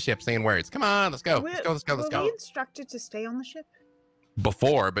still on the ship saying words. Come on, let's go. Let's go. Were we instructed to stay on the ship?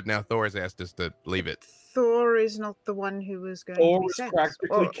 Before, but now Thor has asked us to leave it. Thor is not the one who was going to be sent.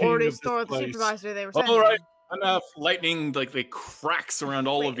 Or is Thor the supervisor they were sending? All right, enough. Lightning like cracks around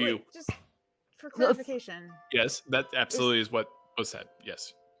all of you. Just for clarification. Yes, that absolutely is what was said.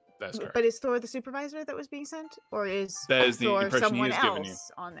 Yes. That's correct. But is Thor the supervisor that was being sent, or is Thor someone else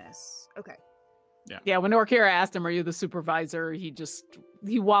on this? Okay. Yeah. When Orkira asked him, "Are you the supervisor?" he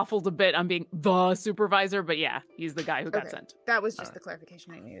waffled a bit on being the supervisor, but yeah, he's the guy who got sent. That was just the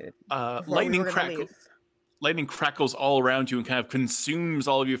clarification I needed. Lightning crackles all around you and kind of consumes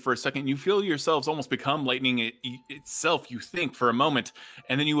all of you for a second. You feel yourselves almost become lightning itself. You think for a moment,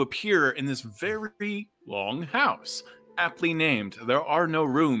 and then you appear in this very long house. Aptly named. There are no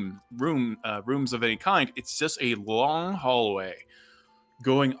rooms of any kind. It's just a long hallway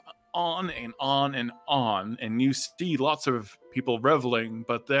going on and on and on, and you see lots of people reveling,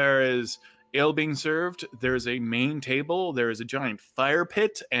 but there is ale being served, there's a main table, there is a giant fire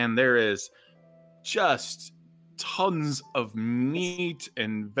pit, and there is just tons of meat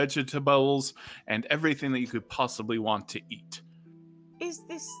and vegetables and everything that you could possibly want to eat. Is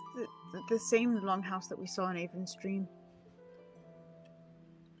this the same longhouse that we saw in Avon's Dream?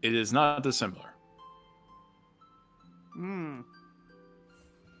 It is not dissimilar.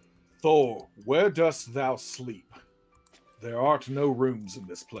 Thor, where dost thou sleep? There art no rooms in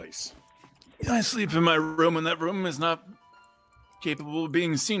this place. I sleep in my room, and that room is not capable of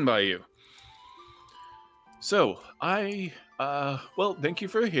being seen by you. So, thank you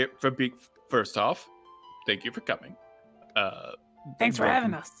first off, thank you for coming. Thanks for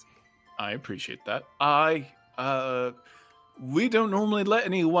having us. I appreciate that. We don't normally let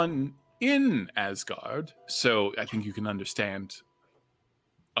anyone in Asgard, so I think you can understand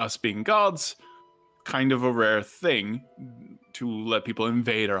us being gods, kind of a rare thing to let people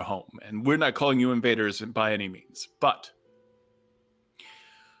invade our home. And we're not calling you invaders by any means, but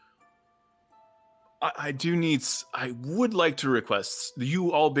I would like to request,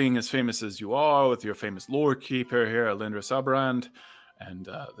 you all being as famous as you are, with your famous lore keeper here, Alyndra Sarrbarand, and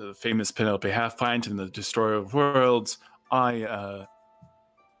the famous Penelope Half-Pint and the Destroyer of Worlds, I'm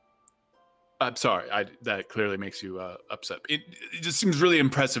sorry, that clearly makes you upset. It just seems really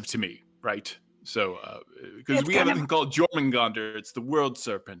impressive to me, right? So, because we have a thing called Jormungandr, it's the world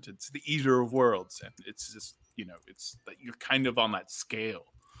serpent, it's the eater of worlds, and it's just, it's that you're kind of on that scale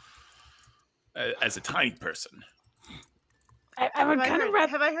as a tiny person. I would kind of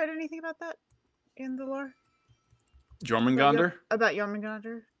have I heard anything about that in the lore? Jormungandr? About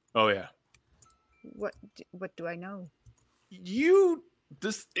Jormungandr? Oh yeah. What do I know? You've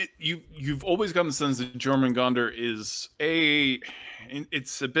always gotten the sense that Jormungandr is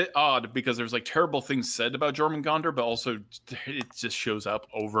it's a bit odd because there's like terrible things said about Jormungandr, but also it just shows up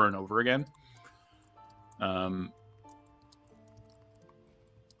over and over again.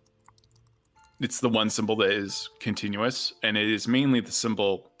 It's the one symbol that is continuous, and it is mainly the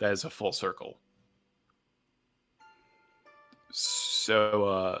symbol that is a full circle.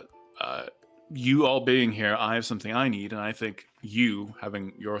 So, you all being here, I have something I need, and I think you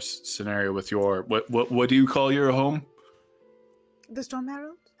having your scenario with your what do you call your home? The Storm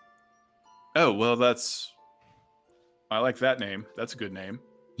Herald? Oh, well, I like that name. That's a good name.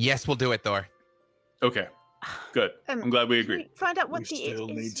 Yes, we'll do it, Thor. Okay, good. I'm glad we agree. Find out what We the still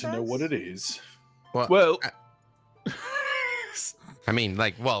it need is to know what it is. Well, I mean,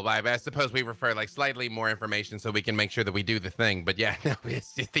 I suppose we refer slightly more information so we can make sure that we do the thing. But yeah, no,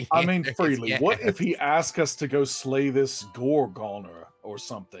 I mean, freely. Yes. What if he asks us to go slay this Gorgoner or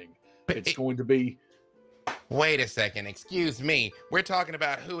something? But It's going to be. Wait a second, excuse me. We're talking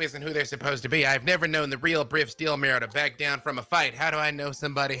about who isn't who they're supposed to be. I've never known the real Briv Steelmarrow to back down from a fight. How do I know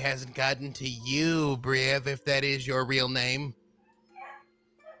somebody hasn't gotten to you, Briv, if that is your real name?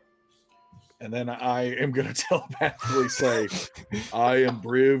 And then I am going to telepathically say, I am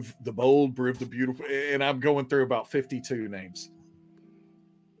Briv the Bold, Briv the Beautiful. And I'm going through about 52 names.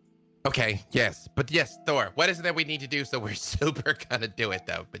 Okay, yes. But yes, Thor, what is it that we need to do? So we're super going to do it,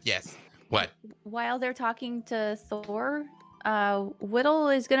 though. But yes, what? While they're talking to Thor, Widdle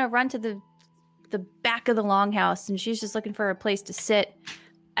is going to run to the back of the longhouse, and she's just looking for a place to sit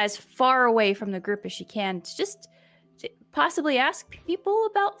as far away from the group as she can to just possibly ask people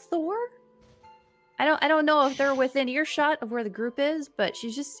about Thor. I don't know if they're within earshot of where the group is, but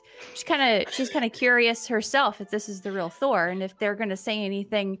she's kind of curious herself if this is the real Thor, and if they're going to say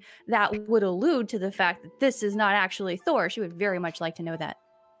anything that would allude to the fact that this is not actually Thor. She would very much like to know that.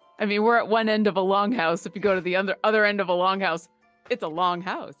 I mean, we're at one end of a longhouse. If you go to the other end of a longhouse, it's a long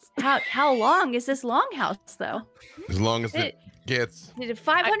house. How long is this longhouse, though? As long as it gets. Is it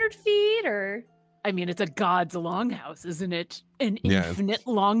 500 feet or? I mean, it's a god's longhouse, isn't it? An infinite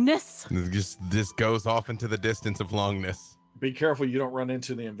longness? This goes off into the distance of longness. Be careful you don't run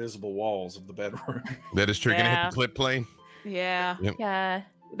into the invisible walls of the bedroom. That is true. Yeah. Gonna hit the clip plane. Yeah. Yep. Yeah.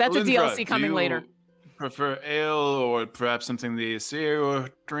 That's a Alyndra, DLC coming do you later. Prefer ale or perhaps something the Asir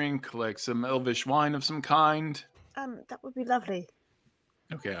drink, like some elvish wine of some kind? That would be lovely.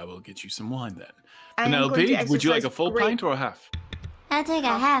 Okay, I will get you some wine then. I am going Penelope, to would you like a exercise full great- pint or a half? I'll take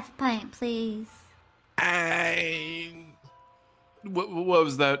a half pint, please. What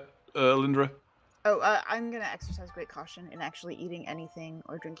was that, Alyndra? I'm going to exercise great caution in actually eating anything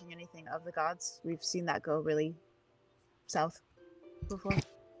or drinking anything of the gods. We've seen that go really south before.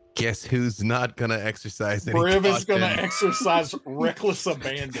 Guess who's not gonna exercise any Briv is going to caution? exercise reckless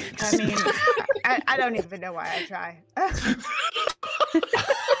abandon. I mean, I don't even know why I try.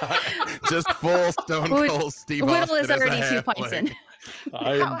 Just full stone cold Steve Widdle is Austin as a already 2 points in. halfling.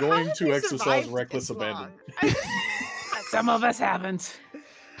 I am going have to we exercise survived reckless this abandon. long? Some of us haven't.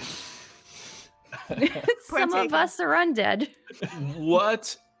 Some of us are undead.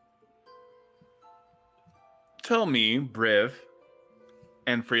 What? Tell me, Briv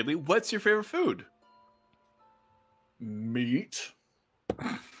and Freely, what's your favorite food? Meat.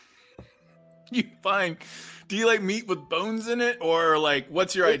 You fine. Do you like meat with bones in it, or like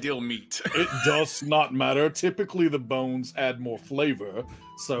what's your ideal meat? It does not matter. Typically, the bones add more flavor.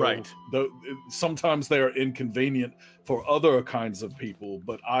 So Right. Sometimes they are inconvenient for other kinds of people,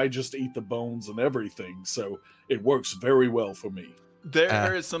 but I just eat the bones and everything. So it works very well for me.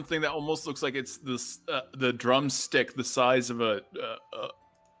 There is something that almost looks like it's this the drumstick the size of an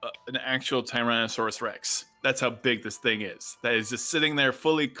actual Tyrannosaurus Rex. That's how big this thing is. That is just sitting there,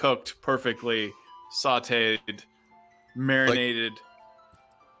 fully cooked, perfectly sautéed, marinated.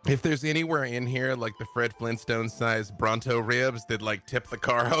 If there's anywhere in here like the Fred Flintstone sized Bronto ribs that like tip the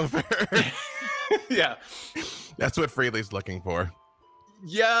car over, Yeah, that's what Freely's looking for.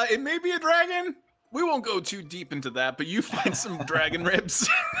 yeah. It may be a dragon. We won't go too deep into that, but you find some dragon ribs.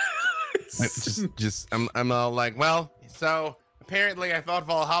 I'm all like, well, so apparently I thought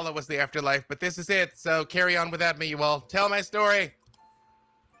Valhalla was the afterlife, but this is it. So carry on without me, you all. Tell my story.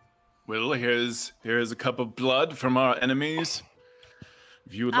 Well, here's a cup of blood from our enemies.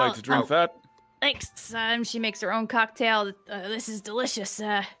 If you would like to drink that. Thanks. She makes her own cocktail. This is delicious.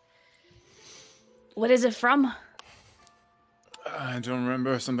 What is it from? I don't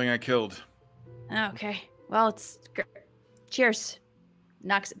remember. Something I killed. Okay. Well, it's great. Cheers.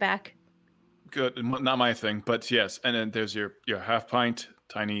 Knocks it back. Good. Not my thing, but yes. And then there's your Half-Pint,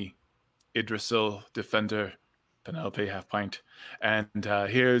 tiny Yggdrasil defender, Penelope Half-Pint. And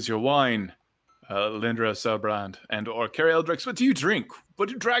here's your wine, Alyndra Sarrbarand. And Orkira Ildrex, what do you drink? What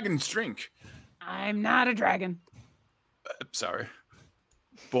do dragons drink? I'm not a dragon. Sorry.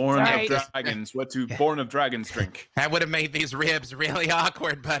 Born of dragons. What do born of dragons drink? I would have made these ribs really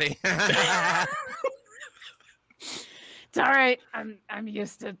awkward, buddy. It's all right. I'm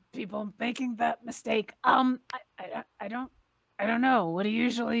used to people making that mistake. I don't know. What do you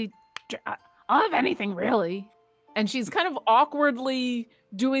usually? I'll have anything really. And she's kind of awkwardly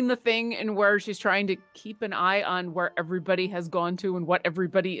doing the thing in where she's trying to keep an eye on where everybody has gone to and what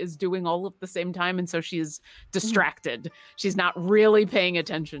everybody is doing all at the same time. And so she's distracted. She's not really paying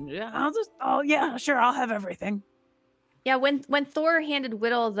attention. Yeah, sure, I'll have everything. Yeah, when Thor handed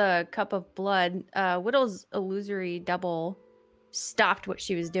Widdle the cup of blood, Widdle's illusory double stopped what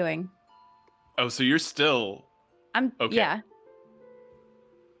she was doing. Oh, so you're still... I'm okay. Yeah.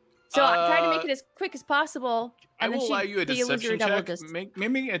 So I'm trying to make it as quick as possible. And I will allow you a deception check. Make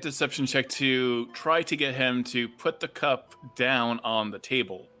me a deception check to try to get him to put the cup down on the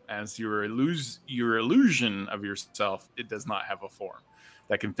table, as your illusion of yourself, it does not have a form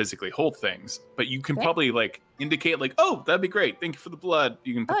that can physically hold things. But you can probably indicate oh, that'd be great. Thank you for the blood.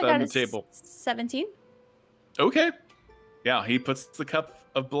 You can put that on the table. 17. Okay. Yeah, he puts the cup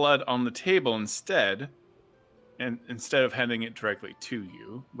of blood on the table instead. And instead of handing it directly to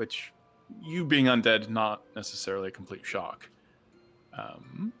you, which you being undead, not necessarily a complete shock.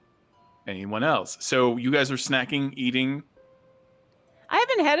 Anyone else? So you guys are snacking, eating. I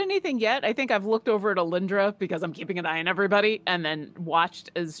haven't had anything yet. I think I've looked over at Alyndra because I'm keeping an eye on everybody, and then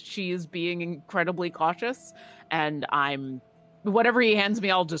watched as she is being incredibly cautious. And whatever he hands me,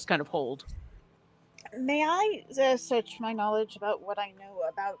 I'll just kind of hold. May I search my knowledge about what I know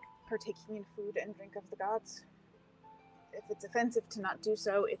about partaking in food and drink of the gods? If it's offensive to not do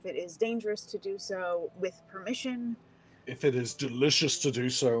so, if it is dangerous to do so with permission. If it is delicious to do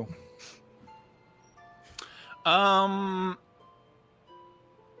so. Because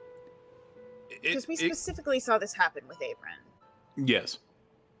we specifically saw this happen with Avren. Yes.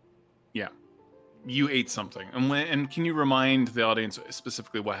 Yeah. You ate something. And can you remind the audience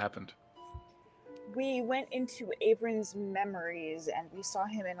specifically what happened? We went into Avren's memories and we saw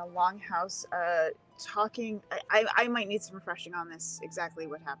him in a longhouse talking. I might need some refreshing on this, exactly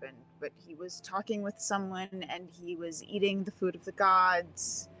what happened. But he was talking with someone and he was eating the food of the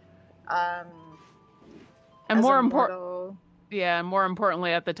gods. And more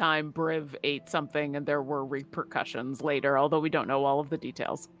importantly, at the time, Briv ate something and there were repercussions later, although we don't know all of the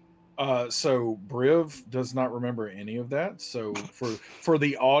details. So Briv does not remember any of that. So for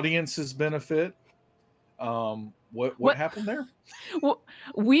the audience's benefit, what happened there? Well,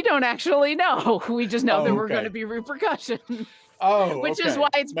 we don't actually know. We just know there were going to be repercussions. Which is why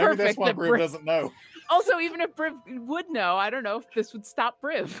it's Maybe perfect that's why that Briv doesn't know. Also, even if Briv would know, I don't know if this would stop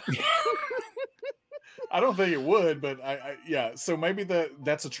Briv. I don't think it would, but yeah. So maybe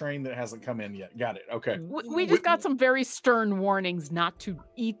that's a train that hasn't come in yet. Got it. Okay. We just got some very stern warnings not to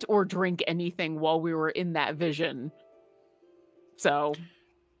eat or drink anything while we were in that vision. So,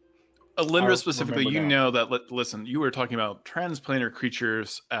 Alyndra specifically, you know that. Listen, you were talking about transplanar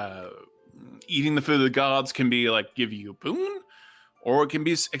creatures. Eating the food of the gods can be give you a boon, or it can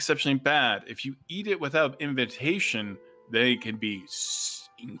be exceptionally bad. If you eat it without invitation, they can be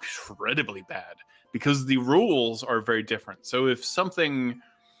incredibly bad. Because the rules are very different. So if something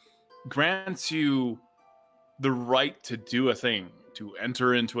grants you the right to do a thing, to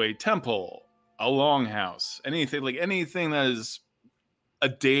enter into a temple, a longhouse, anything that is a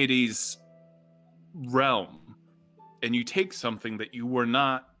deity's realm, and you take something that you were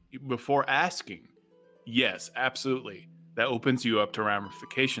not before asking, yes, absolutely, that opens you up to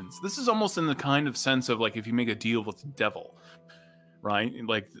ramifications. This is almost in the kind of sense of if you make a deal with the devil. Right?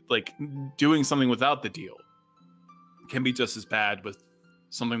 Like doing something without the deal can be just as bad with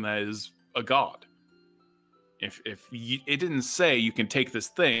something that is a god. If it didn't say you can take this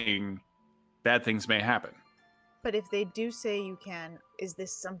thing, bad things may happen. But if they do say you can, is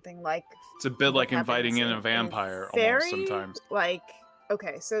this something like... It's a bit what like inviting happens in a vampire fairy? almost sometimes. Like,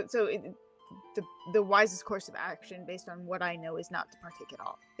 okay, the wisest course of action based on what I know is not to partake at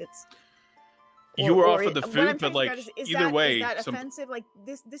all. It's... You were or offered the what I'm food, trying but to like figure out is either that, way, is that offensive? Like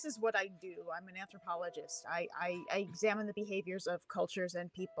this is what I do. I'm an anthropologist. I examine the behaviors of cultures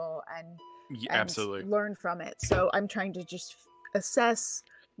and people and absolutely learn from it. So I'm trying to just assess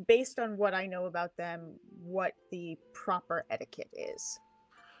based on what I know about them what the proper etiquette is.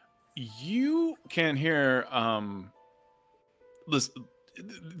 You can hear listen,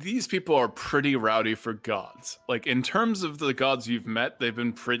 these people are pretty rowdy for gods. Like in terms of the gods you've met, they've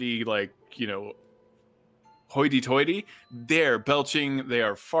been pretty like, you know, hoity-toity. They're belching, they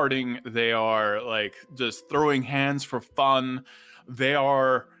are farting, they are like just throwing hands for fun. They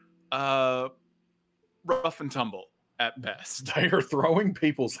are rough and tumble at best. They are throwing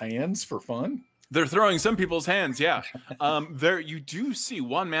people's hands for fun? They're throwing some people's hands, yeah. There you do see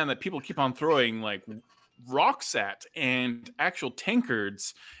one man that people keep on throwing like rocks at and actual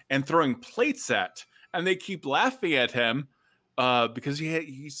tankards and throwing plates at, and they keep laughing at him because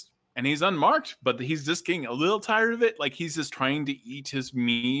he's unmarked, but he's just getting a little tired of it. Like he's just trying to eat his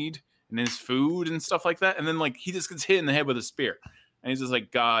mead and his food and stuff like that, and then like he just gets hit in the head with a spear, and he's just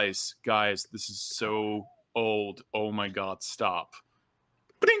like, guys, this is so old. Oh my god, stop.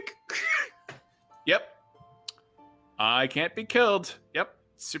 Blink. Yep. I can't be killed. Yep.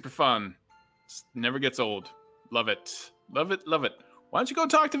 Super fun. Never gets old. Love it. Love it. Love it. Why don't you go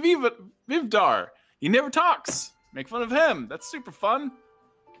talk to Vivdar? He never talks. Make fun of him. That's super fun.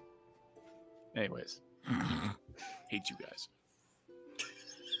 Anyways. Hate you guys.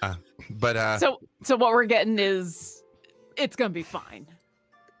 So what we're getting is it's gonna be fine.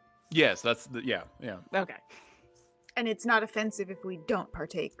 Yes, that's the yeah. Okay. And it's not offensive if we don't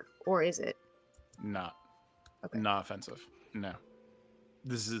partake, or is it? Not. Okay. Not offensive. No.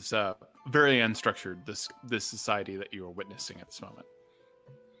 This is very unstructured, this society that you are witnessing at this moment.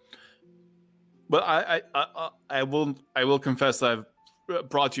 But I will confess that I've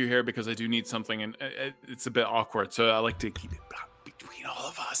brought you here because I do need something, and it's a bit awkward, so I like to keep it between all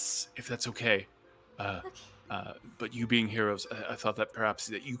of us, if that's okay. But you being heroes, I thought that perhaps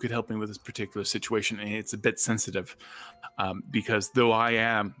that you could help me with this particular situation, and it's a bit sensitive, because though I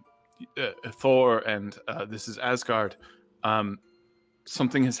am Thor and this is Asgard,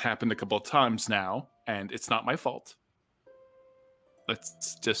 something has happened a couple of times now, and it's not my fault.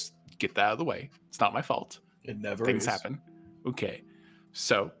 Let's just get that out of the way. It's not my fault. It never Things is. happen. Okay.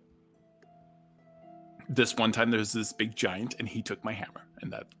 So, this one time there was this big giant, and he took my hammer,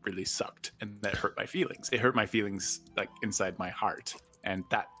 and that really sucked, and that hurt my feelings. It hurt my feelings, like, inside my heart, and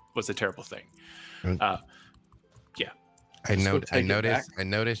that was a terrible thing. Yeah. I noticed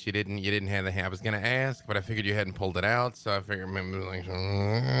you didn't have the hand. I was gonna ask, but I figured you hadn't pulled it out, so I figured maybe like.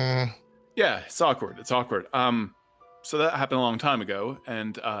 Yeah, it's awkward. So that happened a long time ago,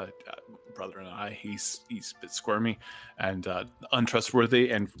 and brother and I, he's a bit squirmy and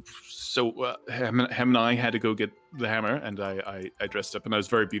untrustworthy, and so him and I had to go get the hammer, and I dressed up, and I was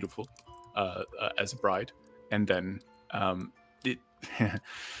very beautiful as a bride, and then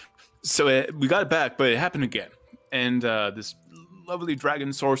so we got it back, but it happened again. And this lovely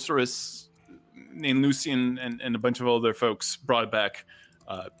dragon sorceress named Lucian and a bunch of other folks brought it back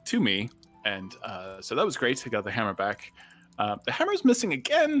to me. And so that was great. I got the hammer back. The hammer's missing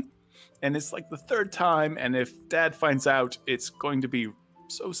again. And it's like the third time. And if Dad finds out, it's going to be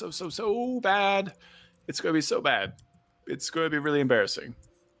so bad. It's going to be so bad. It's going to be really embarrassing.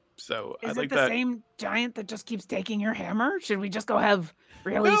 So Is I it like the that. same giant that just keeps taking your hammer? Should we just go have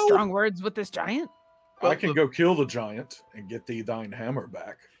really strong words with this giant? I can go kill the giant and get thee thine hammer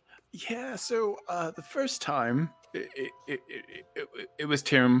back. Yeah, so the first time it was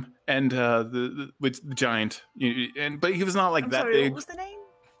Tim and with the giant, but he was not like that big. What was the name?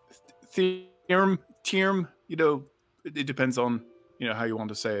 Tim. You know, it depends on how you want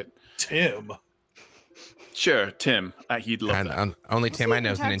to say it. Tim. Sure, Tim. He'd love that. Only Tim I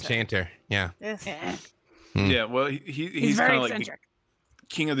know is an enchanter. Yeah. Yes. Yeah. Well, he's very kind of like eccentric.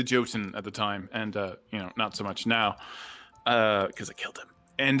 King of the Jotun at the time, and not so much now because I killed him.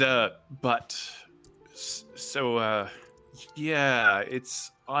 And I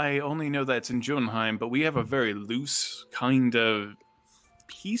only know that it's in Jotunheim, but we have a very loose kind of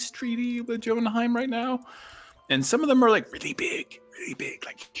peace treaty with Jotunheim right now, and some of them are like really big,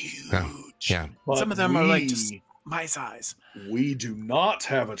 like huge. Oh, yeah. But some of them are like just my size. We do not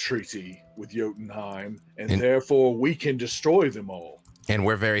have a treaty with Jotunheim, and therefore we can destroy them all. And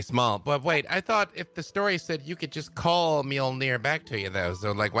we're very small. But wait, I thought if the story said you could just call Mjolnir back to you, though.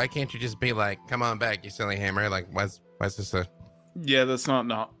 So, like, why can't you just be like, come on back, you silly hammer? Like, why's this a... Yeah, that's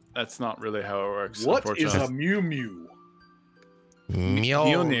not really how it works. What is a unfortunately. Mew Mew?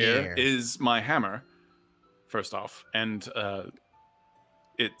 Mjolnir is my hammer, first off, and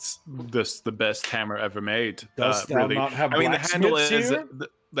it's the best hammer ever made. Does thou really. not have I mean, the handle blacksmiths is here?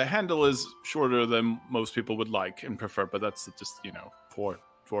 the handle is shorter than most people would like and prefer, but that's just poor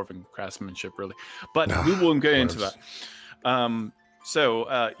dwarven craftsmanship, really. But we won't get into that.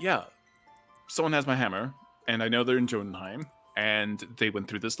 Yeah, someone has my hammer, and I know they're in Jotunheim, and they went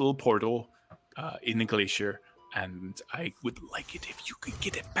through this little portal in the glacier. And I would like it if you could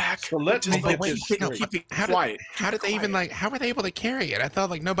get it back. So let me get this keep straight. it quiet. How did they even how were they able to carry it? I thought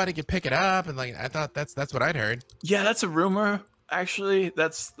like nobody could pick it up, and like I thought that's what I'd heard. Yeah, that's a rumor. Actually,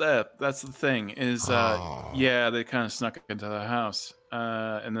 that's the thing. Is yeah, they kind of snuck into the house,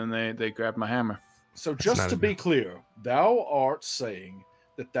 and then they grabbed my hammer. So just to be clear, thou art saying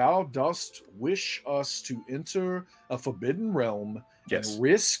that thou dost wish us to enter a forbidden realm and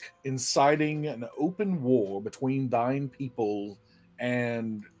risk inciting an open war between thine people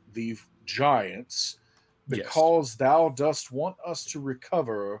and the giants because thou dost want us to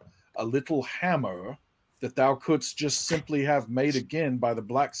recover a little hammer that thou couldst just simply have made again by the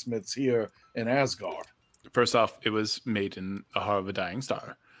blacksmiths here in Asgard. First off, it was made in a Heart of a Dying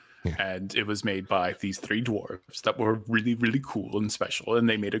Star. And it was made by these 3 dwarves that were really, really cool and special, and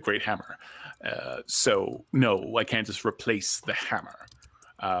they made a great hammer. So, no, I can't just replace the hammer.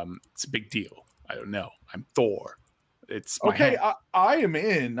 It's a big deal. I don't know. I'm Thor. It's my okay. hammer. I am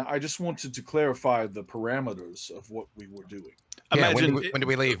in. I just wanted to clarify the parameters of what we were doing. Imagine when do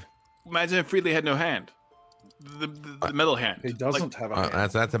we leave? Imagine if Freely had no hand. The metal hand. He doesn't have a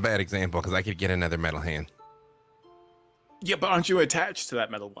hand. That's a bad example because I could get another metal hand. Yeah, but aren't you attached to that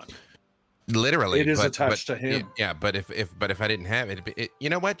metal one? Literally, it is attached to him. Yeah, but if I didn't have it, you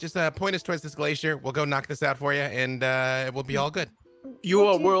know what? Just point us towards this glacier. We'll go knock this out for you, and it will be all good. You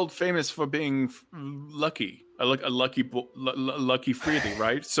are world famous for being lucky, a lucky Freely,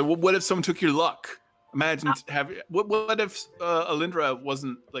 right? So what if someone took your luck? Imagine what if Alyndra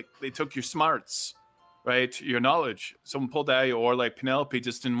wasn't like they took your smarts, right? Your knowledge. Someone pulled that out, or like Penelope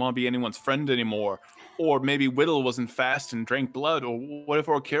just didn't want to be anyone's friend anymore. Or maybe Widdle wasn't fast and drank blood. Or what if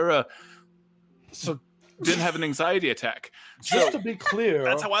Orkira didn't have an anxiety attack? Just to be clear,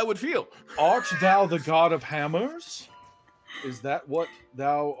 that's how I would feel. Art thou the god of hammers? Is that what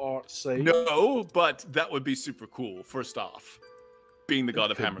thou art saying? No, but that would be super cool. First off, being the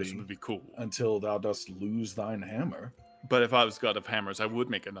god of hammers would be cool. Until thou dost lose thine hammer. But if I was god of hammers, I would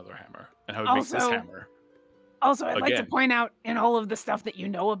make another hammer. And I would make this hammer. Also, I'd like to point out in all of the stuff that you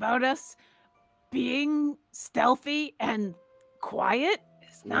know about us, being stealthy and quiet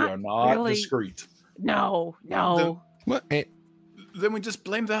is not we are not really discreet. No. Then we just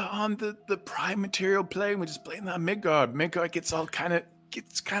blame that on the prime material plane. We just blame that on Midgard. Midgard gets kind of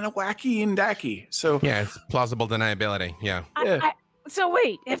wacky and dacky. So yeah, it's plausible deniability. Yeah. So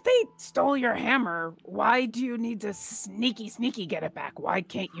wait, if they stole your hammer, why do you need to sneaky get it back? Why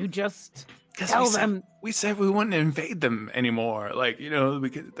can't you just tell them? We said we wouldn't invade them anymore. Like,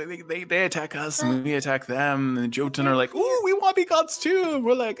 they attack us and we attack them. And Jotun are like, ooh, we want to be gods too. And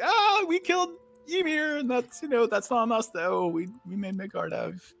we're like, we killed Ymir, and that's not on us though. We made Midgard out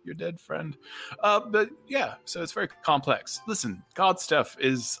of your dead friend. But yeah, so it's very complex. Listen, god stuff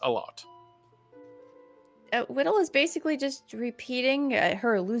is a lot. Widdle is basically just repeating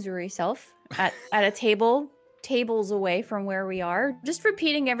her illusory self at a tables away from where we are, just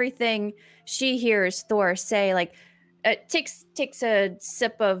repeating everything she hears Thor say. Like, takes a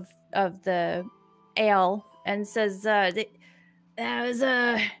sip of the ale and says, "That was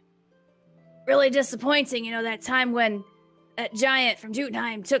really disappointing. That time when that giant from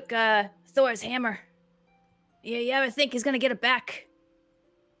Jotunheim took Thor's hammer. You ever think he's gonna get it back?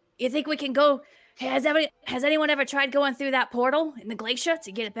 You think we can go?" Has anyone ever tried going through that portal in the glacier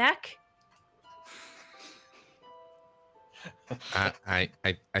to get it back? I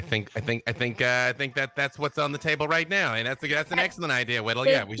think that's what's on the table right now, and that's an excellent idea, Widdle.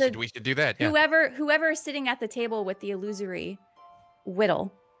 Yeah, we should do that. Yeah. Whoever is sitting at the table with the illusory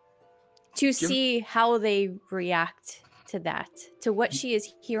Widdle, to see how they react to that, to what she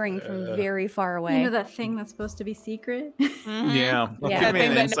is hearing from very far away. That thing that's supposed to be secret? Mm-hmm. Yeah. That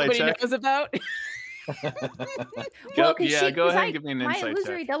thing that nobody knows about. Go ahead and give me an insight check. My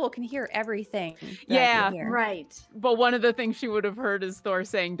illusory double can hear everything. Right. But one of the things she would have heard is Thor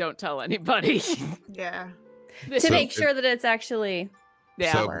saying, "Don't tell anybody." Yeah. To make sure that it's actually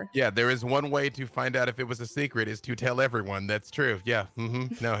Yeah. So, yeah, there is one way to find out if it was a secret is to tell everyone. That's true. Yeah.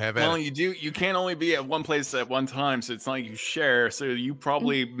 No, have at Well, it. you can't only be at one place at one time, so it's not like you share. So you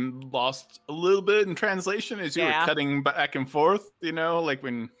probably lost a little bit in translation as you were cutting back and forth. You know, like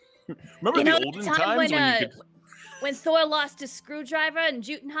when remember the olden times when you could. When Thor lost his screwdriver in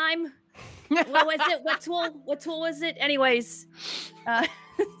Jotunheim. What was it? What tool was it? Anyways,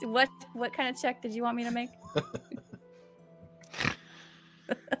 what kind of check did you want me to make?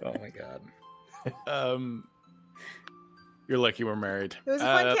 Oh my god. You're lucky we're married. It was a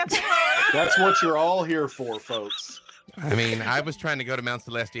fun campaign. That's what you're all here for, folks. I mean, I was trying to go to Mount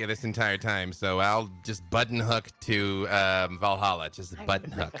Celestia this entire time, so I'll just button hook to Valhalla. Just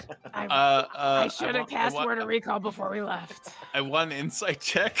button hook. I should have cast Word of Recall before we left. I want an insight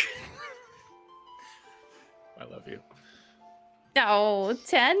check. I love you. No,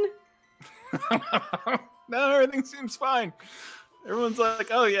 10? No, everything seems fine. Everyone's like,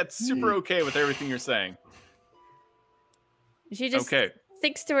 oh yeah, it's super okay with everything you're saying. She just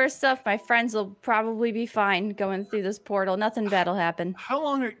sticks to her stuff. My friends will probably be fine going through this portal. Nothing bad will happen. How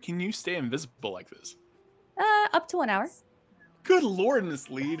long can you stay invisible like this? Up to 1 hour. Good lord, in this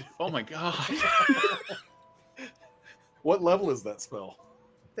lead. Oh my god. What level is that spell?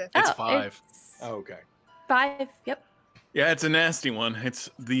 It's 5. Oh, okay. 5, yep. Yeah, it's a nasty one. It's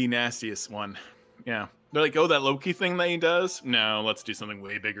the nastiest one. Yeah. They're like, oh, that Loki thing that he does? No, let's do something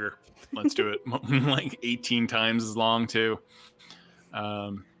way bigger. Let's do it like 18 times as long, too.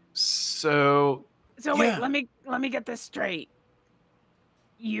 So wait, let me get this straight.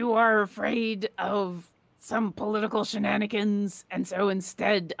 You are afraid of some political shenanigans, and so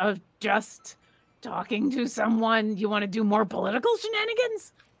instead of just talking to someone, you want to do more political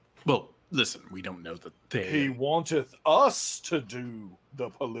shenanigans? Well, listen, we don't know that He wanteth us to do the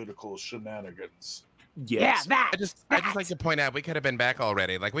political shenanigans. Yes. Yeah, I just like to point out we could have been back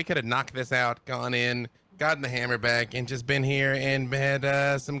already. Like we could have knocked this out, gone in, gotten the hammer back, and just been here and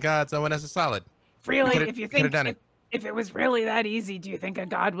had some gods owing us a solid. Really, if you think if it was really that easy, do you think a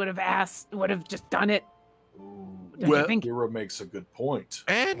god would have just done it? Well, Orkira makes a good point.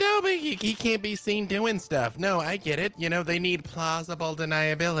 And no, but he can't be seen doing stuff. No, I get it. You know, they need plausible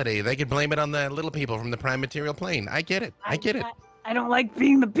deniability. They could blame it on the little people from the prime material plane. I get it. I get it. I don't like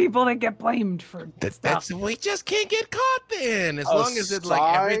being the people that get blamed for stuff. We just can't get caught then. As long as it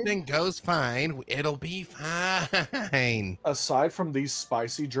everything goes fine, it'll be fine. Aside from these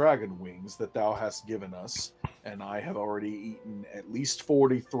spicy dragon wings that thou hast given us, and I have already eaten at least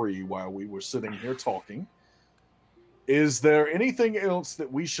 43 while we were sitting here talking, is there anything else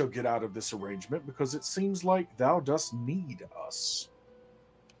that we shall get out of this arrangement? Because it seems like thou dost need us.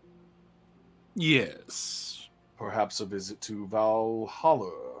 Yes. Perhaps a visit to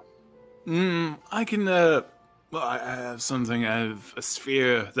Valhalla. I can, well, I have something, I have a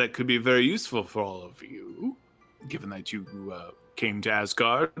sphere that could be very useful for all of you, given that you came to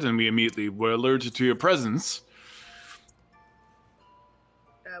Asgard and we immediately were alerted to your presence.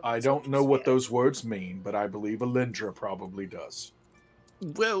 I don't know what those words mean, but I believe Alyndra probably does.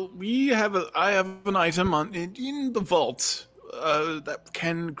 Well, I have an item in the vault that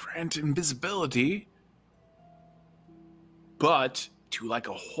can grant invisibility, but to like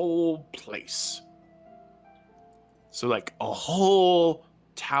a whole place. So like a whole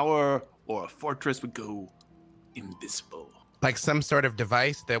tower or a fortress would go invisible. Like some sort of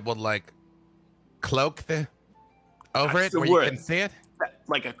device that will like cloak over That's it where you can see it?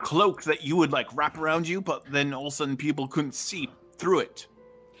 Like a cloak that you would like wrap around you, but then all of a sudden people couldn't see through it.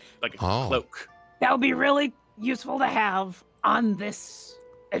 Like a cloak. That would be really useful to have on this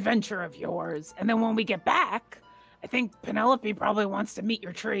adventure of yours. And then when we get back, I think Penelope probably wants to meet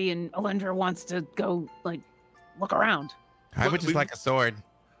your tree and Alyndra wants to go like look around. I would just like a sword.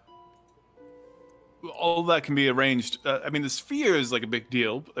 All that can be arranged. I mean, the sphere is like a big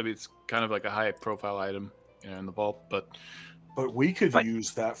deal. I mean, it's kind of like a high profile item in the vault, but we could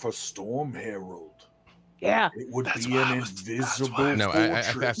use that for Storm Herald. Yeah, it would be an invisible. No,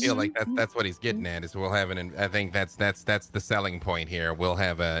 I feel like that's what he's getting at. Is we'll have I think that's the selling point here. We'll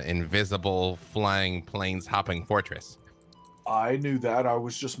have an invisible flying planes hopping fortress. I knew that. I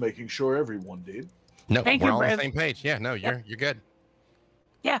was just making sure everyone did. No, we're all on the same page. Yeah, no, you're good.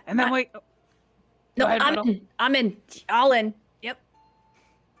 Yeah, and then wait. No, I'm in. All in. Yep.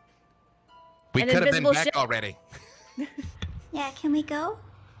 We could have been back already. Yeah, can we go?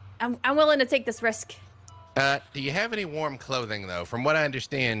 I'm willing to take this risk. Do you have any warm clothing though? From what I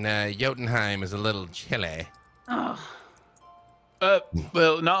understand, Jotunheim is a little chilly. Oh.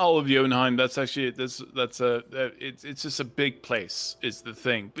 Well, not all of Jotunheim. That's actually it's just a big place is the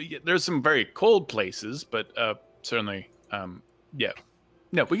thing. But yeah, there's some very cold places, but certainly, yeah,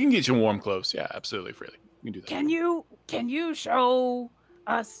 No, we can get you warm clothes. Yeah, absolutely, freely. We can do that. Can you show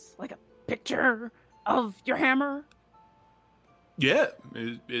us like a picture of your hammer? Yeah,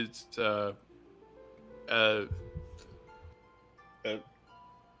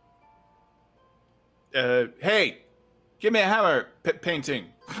 hey, give me a hammer painting.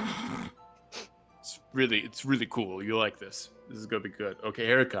 It's really cool. You like this? This is gonna be good. Okay,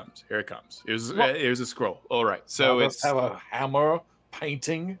 here it comes. Here's a scroll. All right, so let's have a hammer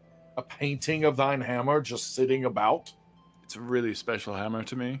painting, a painting of thine hammer just sitting about. It's a really special hammer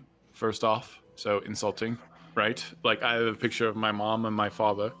to me. First off, so insulting, right? Like I have a picture of my mom and my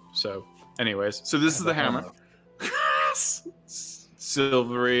father. So, anyways, so this is the hammer.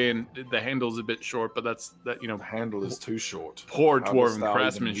 Silvery, and the handle's a bit short, but the handle is too short. Poor dwarven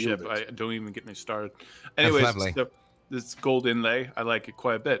craftsmanship. I don't even get me started. Anyways, so this gold inlay, I like it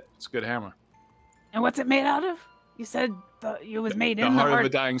quite a bit. It's a good hammer. And what's it made out of? You said it was made in the heart of a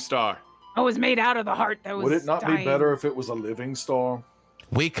dying star. Oh, it was made out of the heart that was Would it not dying. be better if it was a living star?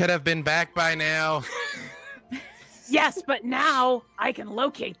 We could have been back by now. Yes, but now I can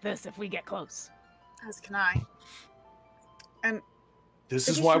locate this if we get close. As can I. This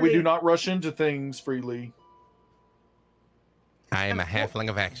is why we do not rush into things freely. I am a halfling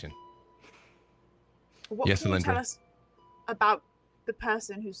of action. What yes, can you Alyndra. tell us about the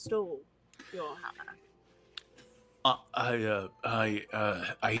person who stole your hammer?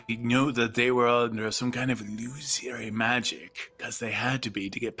 I know that they were under some kind of illusory magic, because they had to be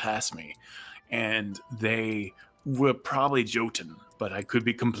to get past me, and they were probably Jotun, but I could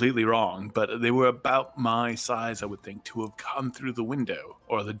be completely wrong. But they were about my size, I would think, to have come through the window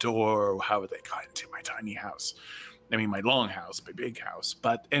or the door, or how they got into my tiny house. I mean, my long house, my big house.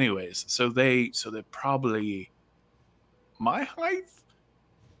 But anyways, so they're probably my height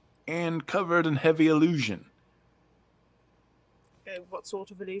and covered in heavy illusion. What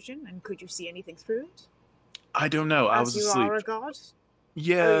sort of illusion? And could you see anything through it? I don't know. I was asleep. You are a god?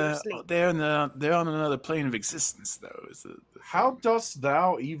 Yeah, they're on another plane of existence, though. How dost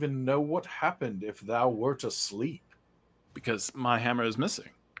thou even know what happened if thou were to sleep? Because my hammer is missing,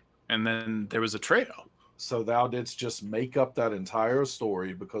 and then there was a trail. So thou didst just make up that entire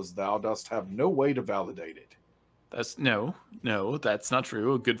story because thou dost have no way to validate it. No, that's not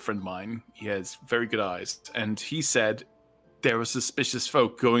true. A good friend of mine, he has very good eyes, and he said there were suspicious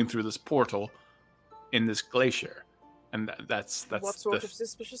folk going through this portal in this glacier. And that's what sort of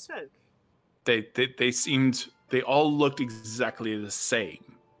suspicious folk? They all looked exactly the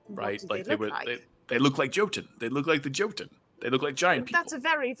same, right? What did they look like? They look like Jotun. They look like the Jotun. They look like giant people. That's a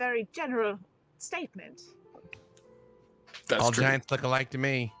very, very general statement. That's all true. giants look alike to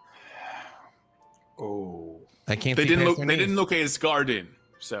me. Oh, I can't. They didn't look as garden,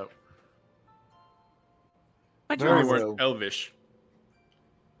 so. But they weren't elvish.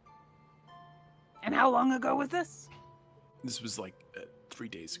 And how long ago was this? This was like 3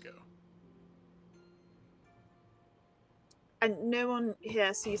 days ago. And no one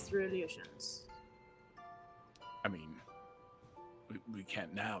here sees through illusions? I mean, we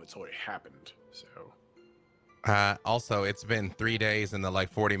can't now. It's already happened, so. Also, it's been 3 days and the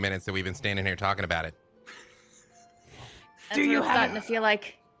 40 minutes that we've been standing here talking about it. Do you starting to feel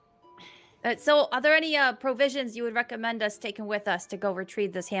like? So, are there any provisions you would recommend us taking with us to go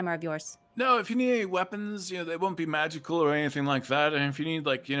retrieve this hammer of yours? No, if you need any weapons, they won't be magical or anything like that. And if you need,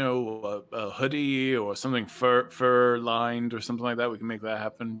 a hoodie or something fur lined or something like that, we can make that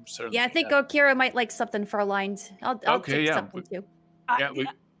happen. Certainly. Yeah, I think Orkira might like something fur lined. I'll take something too.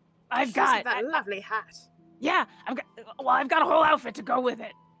 I've got that lovely hat. Yeah, I've got a whole outfit to go with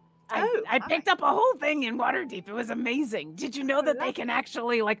it. I picked up a whole thing in Waterdeep. It was amazing. Did you know that they can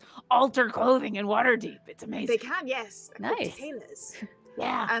actually alter clothing in Waterdeep? It's amazing. They can, yes. They're nice. Tailors.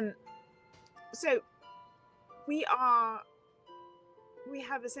 Yeah. So we have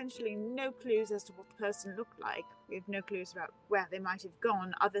essentially no clues as to what the person looked like. We have no clues about where they might have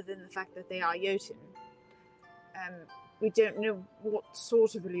gone, other than the fact that they are Jotun. We don't know what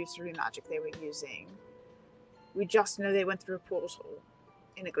sort of illusory magic they were using. We just know they went through a portal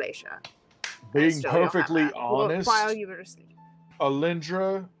in a glacier. Being perfectly honest, while you were asleep.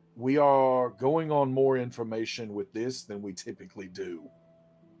 Alyndra, we are going on more information with this than we typically do.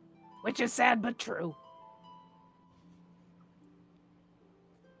 Which is sad but true.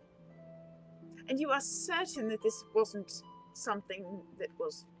 And you are certain that this wasn't something that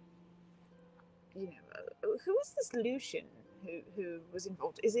was, who was this Lucian who was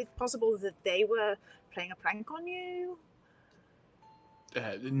involved? Is it possible that they were playing a prank on you?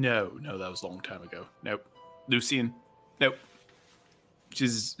 No, that was a long time ago. Nope. Lucian, nope.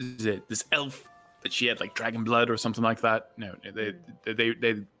 She's this elf that she had like dragon blood or something like that. No,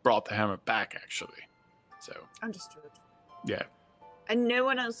 they brought the hammer back actually. So Understood. yeah. And no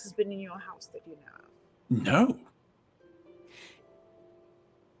one else has been in your house that you know of? No.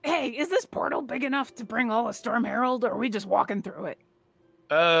 Hey, is this portal big enough to bring all of Storm Herald, or are we just walking through it?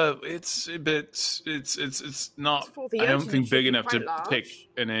 It's a bit. It's not. For the I don't ocean, it think should big be enough to quite large. take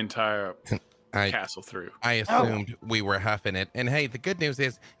an entire I castle through. I assumed we were huffing it. And hey, the good news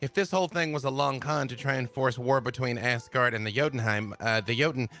is, if this whole thing was a long con to try and force war between Asgard and the Jotunheim, the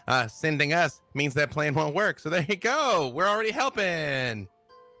Jotun sending us means that plan won't work. So there you go. We're already helping.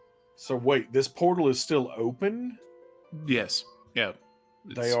 So wait, this portal is still open? Yes. Yeah.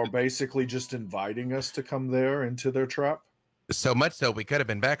 They are basically just inviting us to come there into their trap? So much so we could have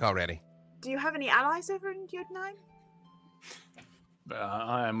been back already. Do you have any allies over in Jotunheim?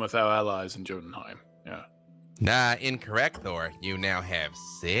 I am without allies in Jotunheim. Yeah. Nah, incorrect, Thor. You now have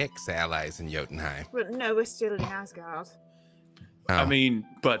 6 allies in Jotunheim. But no, we're still in Asgard. Oh. I mean,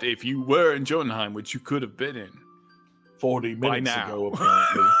 but if you were in Jotunheim, which you could have been in 40 by minutes now, ago,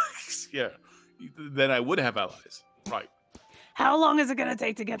 apparently. yeah, then I would have allies. Right. How long is it going to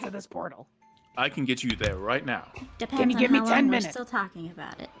take to get to this portal? I can get you there right now. Depends you on give me how 10 long minutes? we're still talking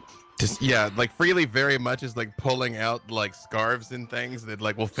about it. Just, yeah, like Freely very much is like pulling out like scarves and things that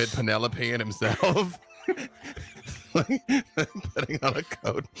like will fit Penelope and himself. Like, putting on a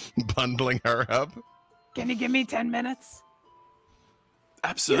coat, bundling her up. Can you give me 10 minutes?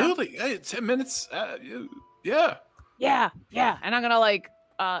 Absolutely. Hey, 10 minutes. Yeah. Yeah. And I'm going to like,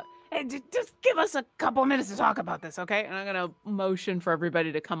 hey, just give us a couple minutes to talk about this, okay? And I'm going to motion for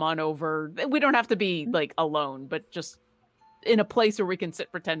everybody to come on over. We don't have to be like alone, but just in a place where we can sit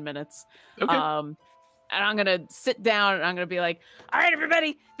for 10 minutes. Okay. And I'm going to sit down and I'm going to be like, all right,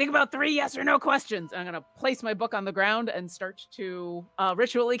 everybody, think about 3 yes or no questions. And I'm going to place my book on the ground and start to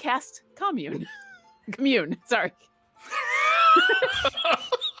ritually cast commune. Commune, sorry.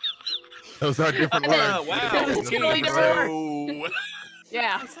 Those are different Wow. words. Wow. It's totally different So,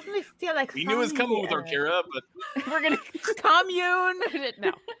 Yeah, I suddenly feel like we knew it was coming with fire. Orkira, but we're going to commune.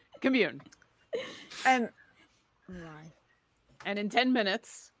 No, commune. Right. And in 10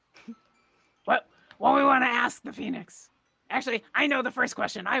 minutes, what we want to ask the Phoenix? Actually, I know the first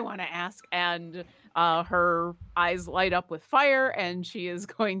question I want to ask, and her eyes light up with fire, and she is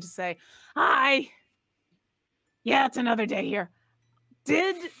going to say, "Hi. Yeah, it's another day here.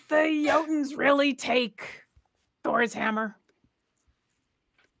 Did the Jotuns really take Thor's hammer?"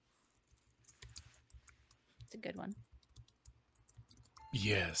 It's a good one.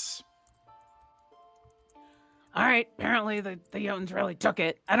 yes. All right, apparently the Jotuns really took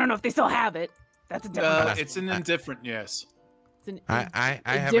it. I don't know if they still have it. That's a different question. It's an indifferent yes. It's an I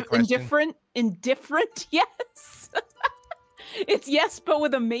have a question. Indifferent, yes. It's yes, but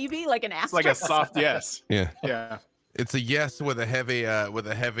with a maybe, like an It's asterisk. like a soft yes. Yeah. Yeah. It's a yes with a heavy I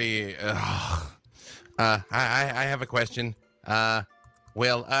have a question.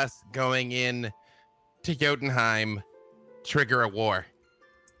 Will us going in to Jotunheim trigger a war?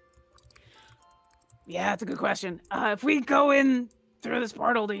 Yeah, that's a good question. If we go in through this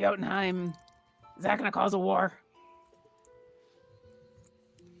portal to Jotunheim, is that going to cause a war?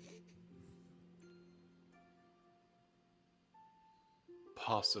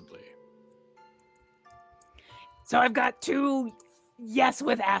 Possibly. So I've got 2 yes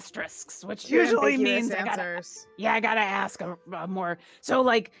with asterisks, which Two usually ambiguous means I gotta answers. ask a more. So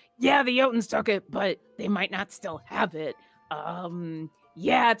like, yeah, the Jotuns took it, but they might not still have it.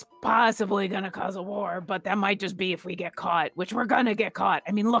 Yeah, it's possibly gonna cause a war, but that might just be if we get caught, which we're gonna get caught.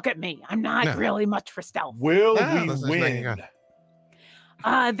 I mean, look at me. I'm not No. really much for stealth. Will Ah, we this is making win?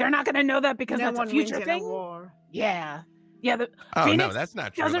 good. They're not gonna know that because No that's a one wins future in a thing. war. Yeah. The Oh Phoenix no, that's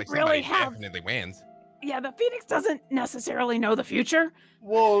not true. doesn't Like, really somebody have. definitely wins. Yeah, the Phoenix doesn't necessarily know the future.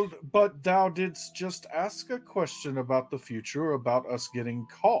 Well, but thou didst just ask a question about the future, about us getting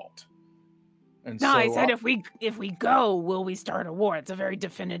caught. And No, so I said if we go, will we start a war? It's a very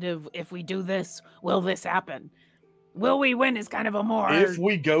definitive. If we do this, will this happen? Will we win is kind of a more. if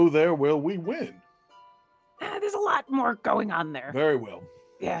we go there, will we win? There's a lot more going on there. Very well.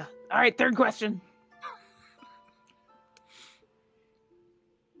 Yeah. All right. Third question.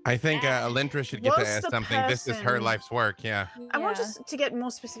 I think Alyndra should get to Was ask the something. This is her person- life's work. Yeah. I want just to get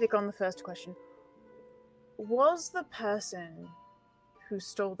more specific on the first question. Was the person who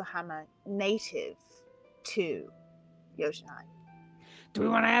stole the hammer native to Jotunheim? Do we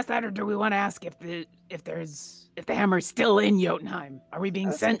want to ask that, or do we want to ask if the hammer's still in Jotunheim? Are we being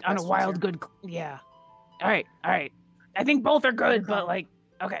That's a sent good on a question, wild too. good? Yeah. All right. I think both are good, Okay. but like,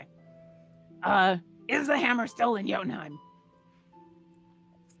 okay. Is the hammer still in Jotunheim?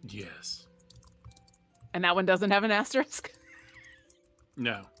 Yes. And that one doesn't have an asterisk?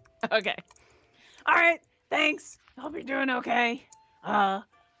 No. Okay. All right. Thanks. Hope you're doing okay.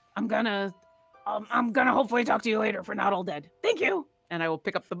 I'm gonna hopefully talk to you later if we're not all dead. Thank you. And I will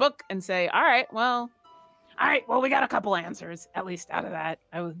pick up the book and say, all right, well, we got a couple answers, at least out of that.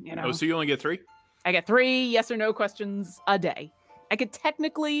 Oh, so you only get 3? I get 3 yes or no questions a day. I could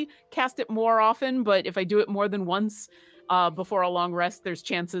technically cast it more often, but if I do it more than once before a long rest, there's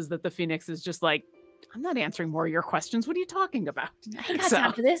chances that the Phoenix is just like, I'm not answering more of your questions. What are you talking about? I got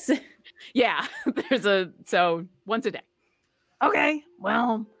time for this. Yeah, so once a day. Okay,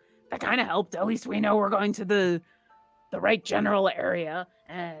 well, that kind of helped. At least we know we're going to the right general area.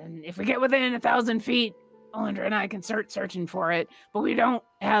 And if we get within 1,000 feet, Alyndra and I can start searching for it. But we don't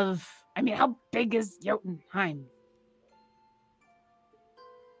have, how big is Jotunheim?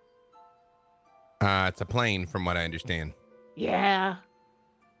 It's a plane, from what I understand. Yeah.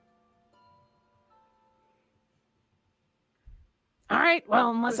 All right.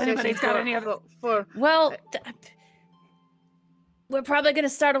 Well, unless anybody's got any other. Well, we're probably going to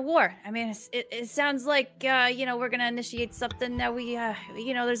start a war. It sounds like we're going to initiate something that we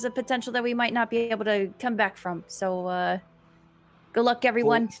there's a potential that we might not be able to come back from. So, good luck,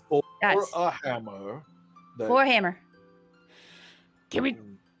 everyone. For a hammer. For a hammer.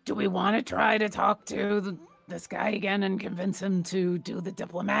 Do we want to try to talk to this guy again and convince him to do the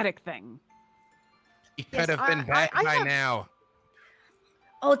diplomatic thing? He could have been back by now.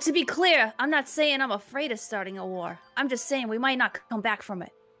 Oh, to be clear, I'm not saying I'm afraid of starting a war. I'm just saying we might not come back from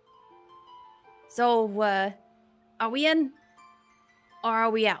it. So, are we in? Or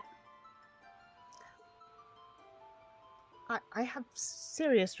are we out? I have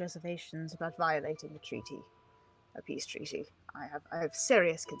serious reservations about violating a peace treaty. I have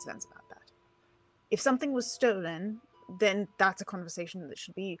serious concerns about that. If something was stolen, then that's a conversation that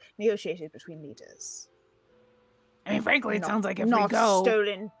should be negotiated between leaders. Frankly, it sounds like if we not go...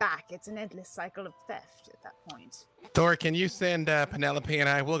 stolen back. It's an endless cycle of theft at that point. Thor, can you send Penelope and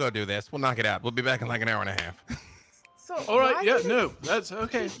I? We'll go do this. We'll knock it out. We'll be back in like an hour and a half. So all right, that's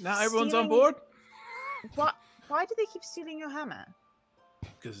okay. Now everyone's on board? Why do they keep stealing your hammer?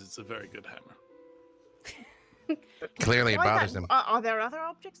 Because it's a very good hammer. Clearly it bothers them. Are there other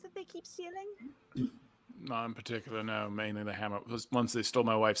objects that they keep stealing? Not in particular, no. Mainly the hammer. Once they stole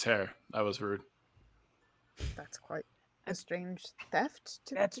my wife's hair. That was rude. That's quite a strange theft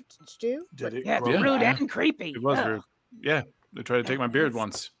to do. Rude and creepy. It was rude. Yeah, they tried to take my beard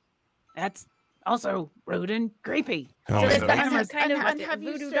once. That's also rude and creepy. So there's some kind and of have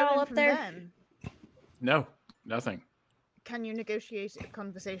you voodoo doll up there? Them? No, nothing. Can you negotiate a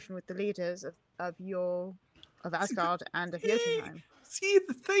conversation with the leaders of Asgard and of Jotunheim? See,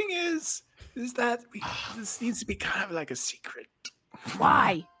 the thing is that this needs to be kind of like a secret.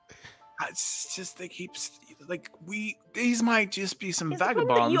 Why? It's just they keep these might just be some Is the problem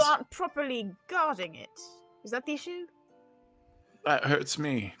vagabonds. that you aren't properly guarding it. Is that the issue? That hurts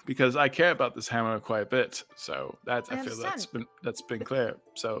me because I care about this hammer quite a bit. So I feel that's been clear.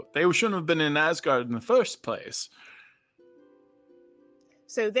 So they shouldn't have been in Asgard in the first place.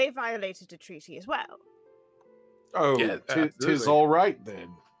 So they violated a treaty as well. Oh, Yeah, tis all right then.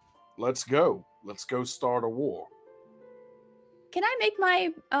 Let's go. Let's go start a war. Can I make my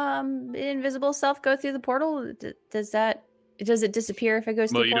invisible self go through the portal? Does it disappear if it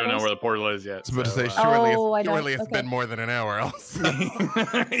goes through Well, you don't know portals? where the portal is yet. I was about to say, I surely don't. it's been more than an hour else.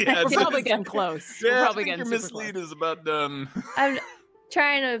 Yeah, We're probably getting close. Yeah, We're probably I think getting your super mislead close. is about done. I'm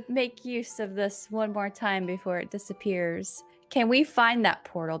trying to make use of this one more time before it disappears. Can we find that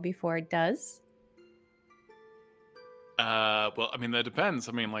portal before it does? Well, that depends.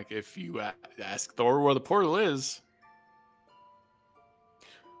 If you ask Thor where the portal is.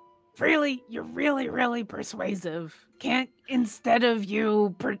 Really, you're really, really persuasive. Can't, instead of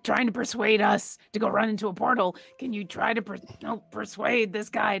you trying to persuade us to go run into a portal, can you try to persuade this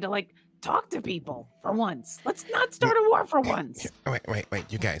guy to, talk to people for once? Let's not start a war for once. Wait.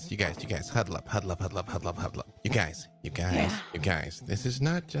 You guys. Huddle up. You guys. This is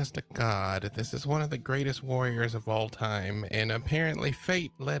not just a god. This is one of the greatest warriors of all time. And apparently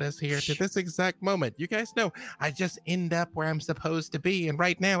fate led us here to this exact moment. You guys know, I just end up where I'm supposed to be. And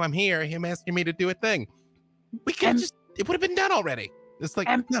right now I'm here, him asking me to do a thing. We can't it would have been done already. It's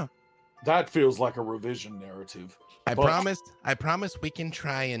no. That feels like a revision narrative. I promise we can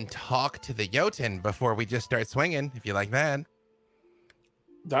try and talk to the Jotun before we just start swinging, if you like that.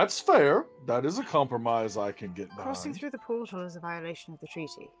 That's fair. That is a compromise I can get behind. Crossing through the portal is a violation of the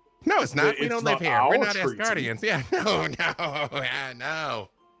treaty. No, it's not. We It's don't live not here. We're our not treaty. Asgardians. Yeah, no.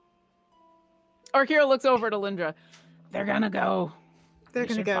 Orkira looks over at Alyndra. They're gonna go. They're We going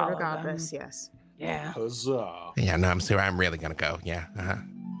to should go follow regardless, them. yes. Yeah. Huzzah. Yeah, no, I'm really gonna go. Yeah.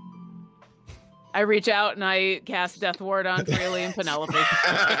 I reach out and I cast Death Ward on Freely and Penelope.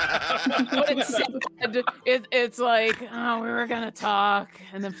 But it's sad. It's like, oh, we were gonna talk,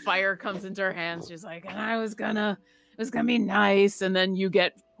 and then fire comes into her hands. She's like, and it was gonna be nice, and then you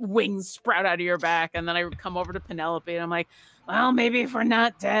get wings sprout out of your back, and then I come over to Penelope, and I'm like, well, maybe if we're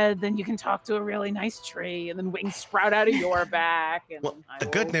not dead, then you can talk to a really nice tree, and then wings sprout out of your back. And Well, the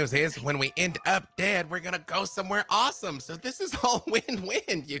good news is when we end up dead, we're gonna go somewhere awesome. So this is all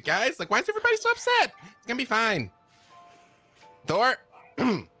win-win, you guys. Like, why is everybody so upset? It's gonna be fine. Thor,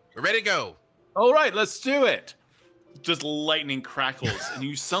 we're ready to go. All right, let's do it. Just lightning crackles, and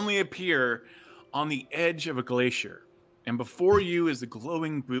you suddenly appear on the edge of a glacier. And before you is a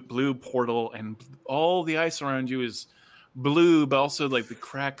glowing blue portal, and all the ice around you is blue, but also like the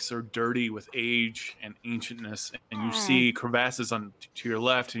cracks are dirty with age and ancientness. And you see crevasses on to your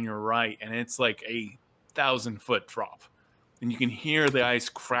left and your right, and it's like a 1,000-foot drop. And you can hear the ice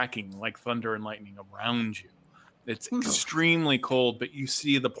cracking like thunder and lightning around you. It's extremely cold, but you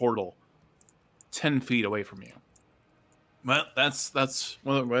see the portal 10 feet away from you. Well, that's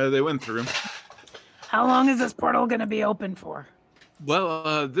what they went through. how long is this portal going to be open for?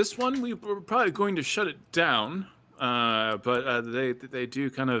 Well, this one we're probably going to shut it down, but they do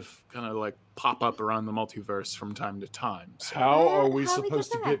kind of like pop up around the multiverse from time to time. So. How are we How do we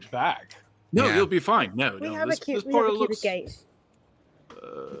supposed get to get back? No, Yeah. you'll be fine. No, We no. have This a cubic portal looks gate.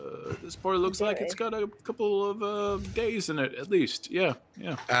 this portal looks like it's got a couple of days in it at least. Yeah.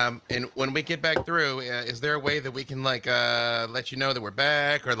 And when we get back through, is there a way that we can like let you know that we're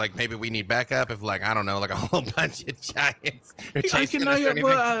back, or like maybe we need backup if like I don't know, like a whole bunch of giants are I chasing can, us or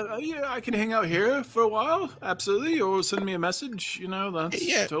anything? I can hang out here for a while, absolutely, or send me a message. You know, that's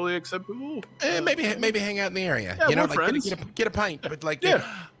Yeah. totally acceptable. Maybe hang out in the area. Yeah, you know, we're like friends. get a pint, but like Yeah.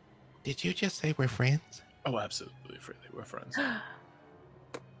 Did you just say we're friends? Oh, absolutely, Freely, we're friends.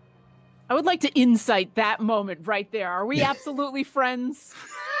 I would like to insight that moment right there. Are we absolutely friends?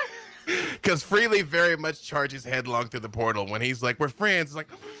 Because Freely very much charges headlong through the portal when he's like, "We're friends." It's like,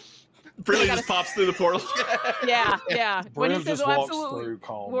 Freely just pops through the portal. Yeah. When he Briv says, just oh, walks absolutely, through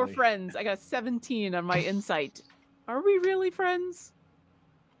calmly. we're friends. I got a 17 on my insight. Are we really friends?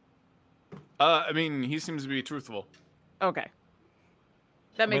 I mean, he seems to be truthful. Okay.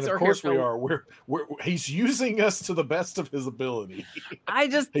 That makes of Orkira course we feel- are. He's using us to the best of his ability. I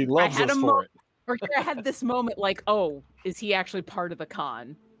just He loves I had us a for it. Orkira had this moment like, oh, is he actually part of the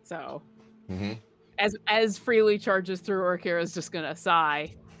con? So as Freely charges through, Orkira's just gonna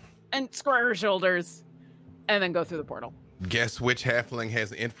sigh and square her shoulders and then go through the portal. guess which halfling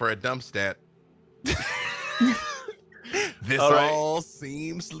has in for a dump stat? This All right. all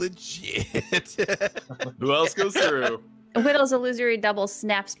seems legit. Who else goes through? Widdle's illusory double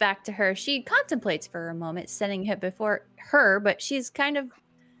snaps back to her. She contemplates for a moment, sending it before her, but she's kind of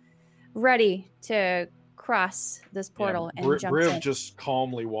ready to cross this portal and jump Briv in. just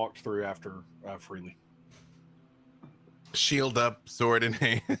calmly walked through after Freely. Shield up, sword in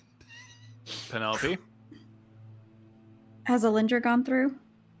hand. Penelope. Has Alyndra gone through?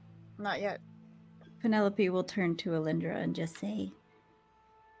 Not yet. Penelope will turn to Alyndra and just say,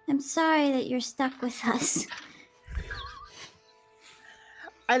 I'm sorry that you're stuck with us.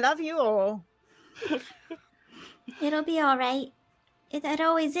 I love you all. It'll be all right. It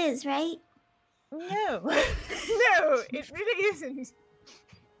always is, right? No. No, it really isn't.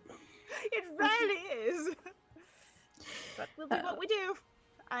 It really is. But we'll do what we do.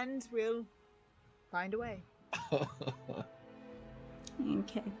 And we'll find a way.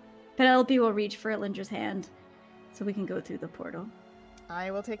 Okay. Penelope will reach for Alyndra's hand so we can go through the portal.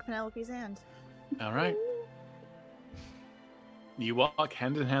 I will take Penelope's hand. All right. You walk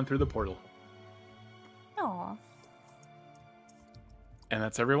hand in hand through the portal. Aw. And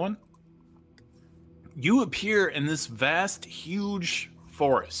that's everyone? You appear in this vast, huge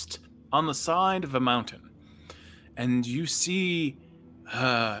forest on the side of a mountain. And you see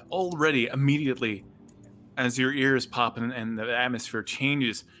already, immediately, as your ears pop and the atmosphere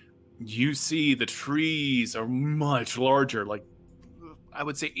changes, you see the trees are much larger, like, I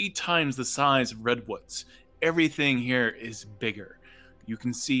would say 8 times the size of redwoods. Everything here is bigger. You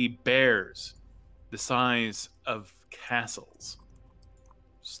can see bears the size of castles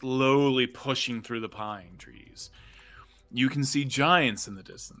slowly pushing through the pine trees. You can see giants in the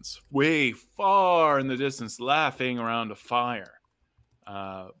distance, way far in the distance, laughing around a fire.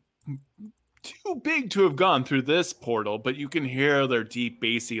 Too big to have gone through this portal, but you can hear their deep,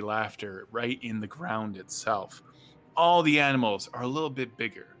 bassy laughter right in the ground itself. All the animals are a little bit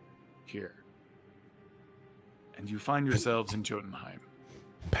bigger here. And you find yourselves in Jotunheim.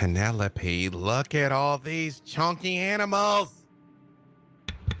 Penelope, look at all these chunky animals.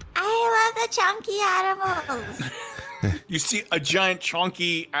 I love the chunky animals. You see a giant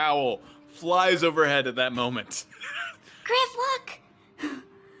chunky owl flies overhead at that moment Griff, look.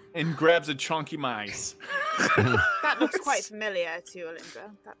 and grabs a chunky mice. That looks quite familiar to Alyndra.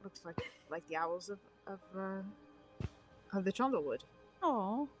 That looks like the owls of the Chondlewood.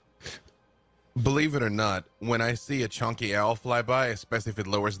 Oh. Believe it or not, when I see a chunky owl fly by, especially if it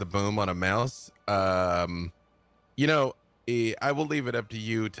lowers the boom on a mouse, you know, I will leave it up to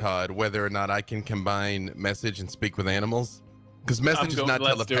you, Todd, whether or not I can combine message and speak with animals. Because message is not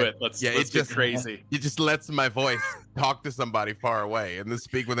Let's do telepathic. it. Let's it's get just crazy. It just lets my voice talk to somebody far away, and then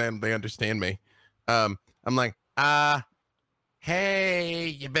speak with them. They understand me. I'm like, hey,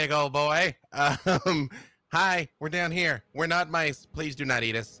 you big old boy. Hi, we're down here. We're not mice. Please do not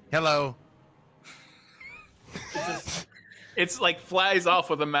eat us. Hello. It's like flies off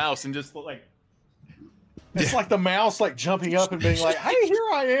with a mouse and just like. It's like the mouse like jumping up and being like, "Hey, here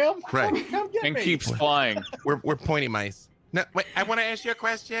I am!" Right. Come get And me. keeps flying. We're pointy mice. No, wait, I want to ask you a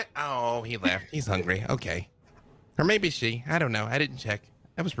question. Oh, he left. He's hungry. Okay. Or maybe she. I don't know. I didn't check.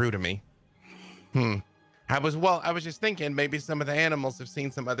 That was rude of me. I was just thinking maybe some of the animals have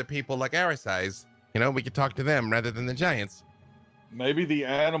seen some other people like our size. You know, we could talk to them rather than the giants. Maybe the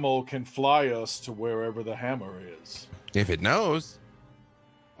animal can fly us to wherever the hammer is. If it knows.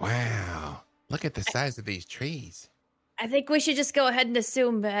 Wow. Look at the size of these trees. I think we should just go ahead and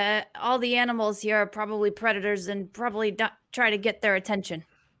assume all the animals here are probably predators and probably not try to get their attention.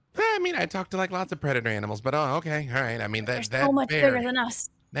 I mean, I talked to like lots of predator animals, but okay, all right. I mean, They're that so much bear, bigger than us.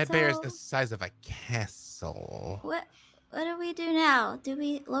 that bear is So- the size of a castle. What do we do now? Do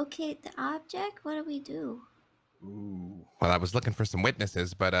we locate the object? What do we do? Ooh. Well, I was looking for some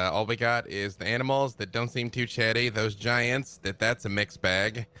witnesses, but all we got is the animals that don't seem too chatty, those giants, that's a mixed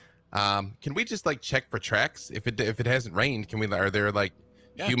bag. Can we just like check for tracks? If it hasn't rained, are there like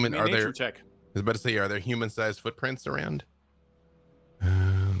Yeah, human, give me a are there, nature check. I was about to say, are there human-sized footprints around?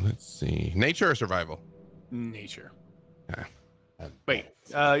 Let's see. Nature or survival? Nature. Ah, Wait,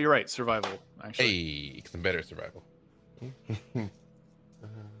 you're right. Survival, actually. Hey, some better survival.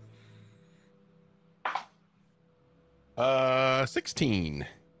 16.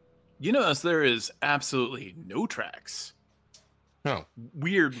 You notice there is absolutely no tracks. Oh,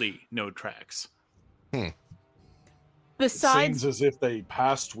 Weirdly, no tracks. Besides Seems as if they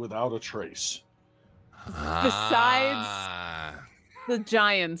passed without a trace. Ah. the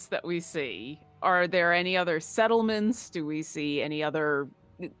giants that we see, are there any other settlements? Do we see any other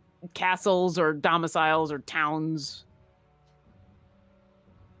castles or domiciles or towns?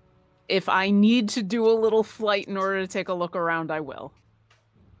 If I need to do a little flight in order to take a look around, I will.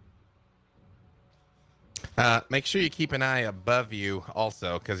 Make sure you keep an eye above you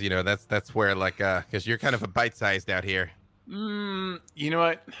also, because you know that's where like because you're kind of a bite-sized out here. You know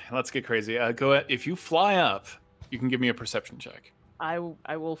what? Let's get crazy. Go ahead. If you fly up, you can give me a perception check. I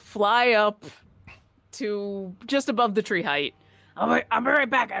will fly up to just above the tree height. I'll be right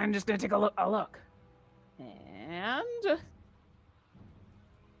back. I'm just gonna take a look. And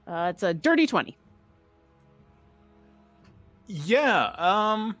it's a dirty 20.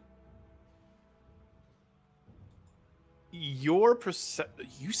 Yeah.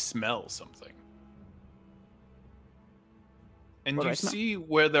 You smell something. And What do you I smell? see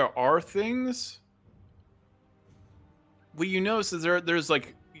where there are things. What you notice is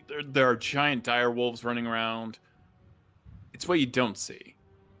there are giant dire wolves running around. It's what you don't see.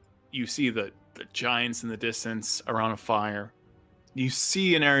 You see the giants in the distance around a fire. You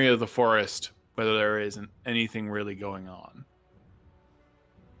see an area of the forest where there isn't anything really going on.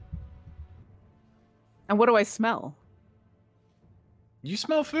 And what do I smell? You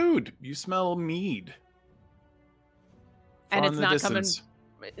smell food. You smell mead. And Far it's in the not distance.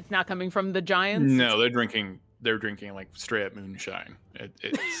 it's not coming from the giants? No, they're drinking like straight up moonshine.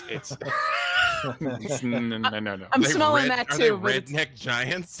 It's no. I'm They smelling red- that are too. they But it's, redneck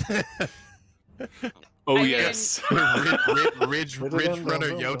giants? Oh I mean- yes. Ridge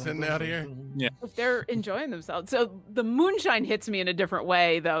Runner Jotun out here. if they're enjoying themselves. So the moonshine hits me in a different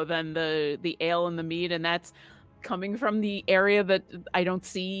way though than the ale and the mead, and that's coming from the area that I don't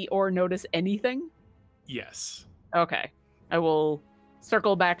see or notice anything. Yes. Okay. I will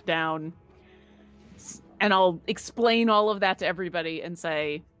circle back down and I'll explain all of that to everybody and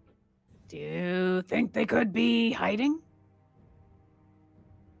say, do you think they could be hiding?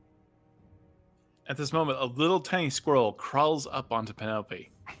 At this moment, a little tiny squirrel crawls up onto Penelope.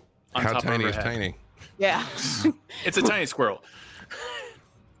 On How top tiny of is her head. tiny? Yeah. It's a tiny squirrel.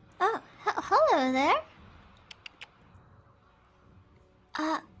 Oh, hello there.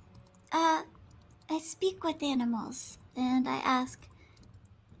 I speak with animals, and I ask,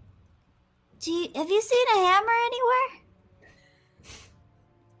 have you seen a hammer anywhere?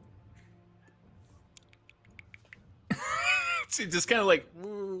 She just kind of like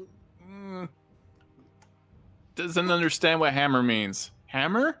doesn't understand what hammer means.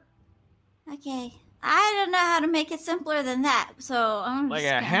 Hammer? Okay. I don't know how to make it simpler than that, so I'm Like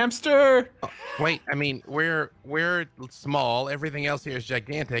just a gonna... hamster? Oh, wait, I mean, we're small. Everything else here is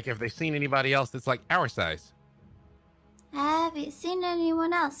gigantic. Have they seen anybody else that's like our size? Have you seen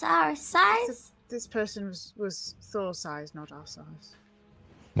anyone else our size? This person was Thor's size, not our size.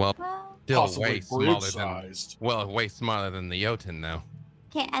 Well, Well, still Possibly way smaller than. sized. Well, way smaller than the Jotun, though.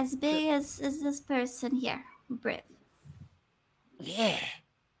 okay, as big as this person here, Briv. Yeah.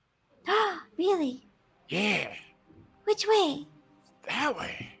 Really? Yeah. Which way? That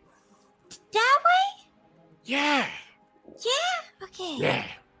way. That way? Yeah. Yeah? Okay. Yeah.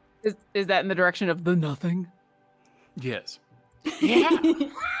 Is that in the direction of the nothing? Yes. Yeah.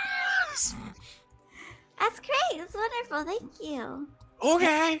 That's great. That's wonderful. Thank you.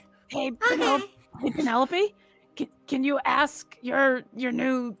 Okay. Hey, Okay. Penelope, can you ask your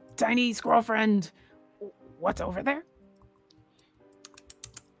new tiny squirrel friend what's over there?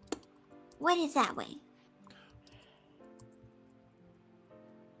 What is that way?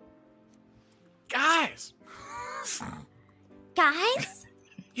 Guys. Guys?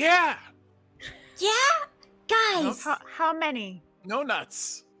 Yeah. Yeah? Guys. How many? No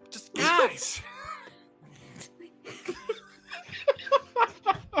nuts. Just guys.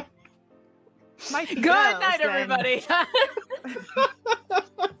 Might be Good girls, night, then. everybody.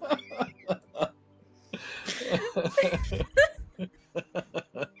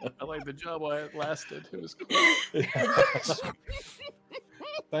 I like the job while it lasted. It was cool.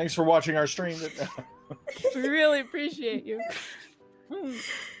 Thanks for watching our stream. We really appreciate you.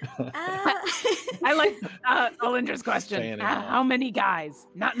 I like Alyndra's question. Fanning off. How many guys?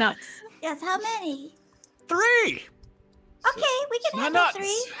 Not nuts. Yes, how many? 3. Okay, we can Not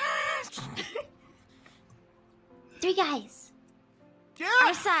handle nuts. 3. 3 guys. Yeah.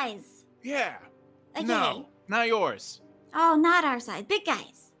 Our size. Yeah. Okay. No, not yours. Oh, not our size. Big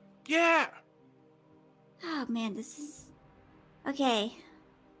guys. Yeah. Oh man, this is okay.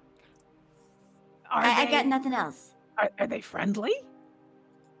 I I got nothing else. Are they friendly?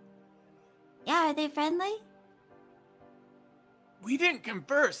 Yeah, are they friendly? We didn't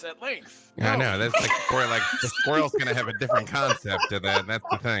converse at length. I No. know. That's like the squirrel's gonna have a different concept to that. That's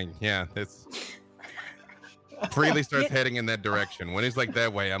the thing. Yeah, it's freely starts heading in that direction. When he's like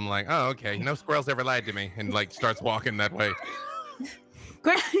that way, I'm like, oh, okay. No squirrel's ever lied to me, and like starts walking that way.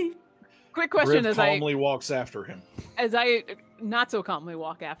 Quick question Briv calmly walks after him. as I not so calmly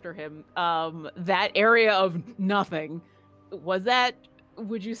walk after him. That area of nothing, was that,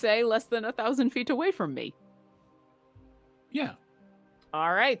 would you say, less than 1,000 feet away from me? Yeah.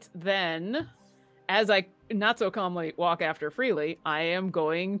 All right, then, as I not so calmly walk after Freely, I am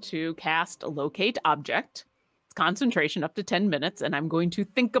going to cast Locate Object. It's concentration up to 10 minutes, and I'm going to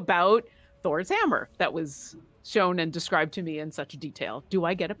think about Thor's hammer that was shown and described to me in such detail. Do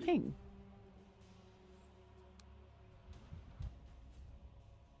I get a ping?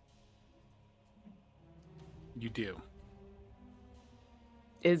 You do.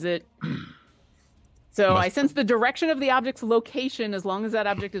 Is it... So Must- I sense the direction of the object's location as long as that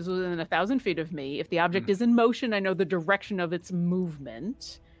object is within 1,000 feet of me. If the object is in motion, I know the direction of its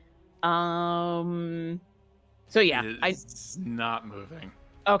movement. So yeah, It's not moving.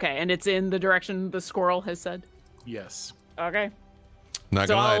 okay, and it's in the direction the squirrel has said. Yes. Okay. Not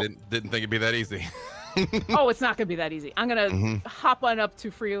So gonna lie, I I'll- didn't think it'd be that easy. Oh, it's not gonna be that easy. I'm gonna Mhm. hop on up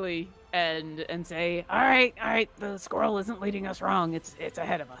to Freely and say, all right, the squirrel isn't leading us wrong. It's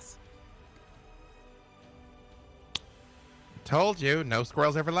ahead of us. Told you, no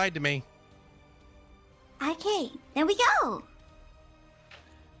squirrels ever lied to me. Okay, there we go.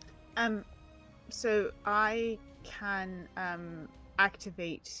 So I can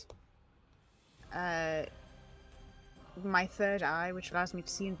activate my third eye, which allows me to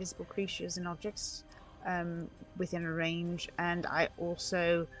see invisible creatures and objects within a range, and I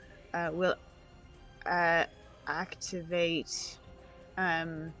also will activate.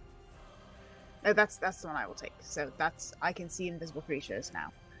 Oh, that's the one I will take. So I can see invisible creatures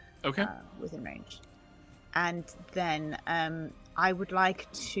now. Okay. Within range. And then I would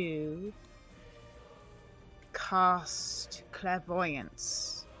like to cast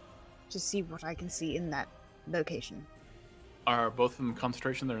Clairvoyance to see what I can see in that location. Are both of them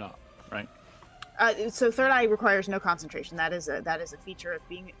concentration? They're not, right? So third eye requires no concentration. That is a feature of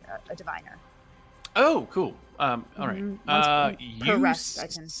being a diviner. Oh, cool. All right. Once per You rest, I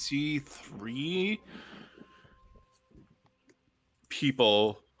can- see 3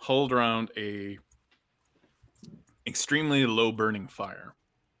 people hold around a extremely low burning fire,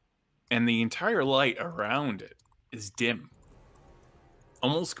 and the entire light around it is dim,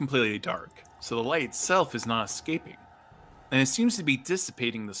 almost completely dark. So the light itself is not escaping, and it seems to be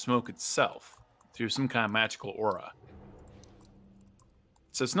dissipating the smoke itself through some kind of magical aura.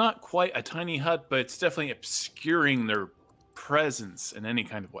 So it's not quite a tiny hut, but it's definitely obscuring their presence in any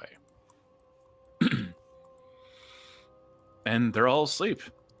kind of way. And they're all asleep.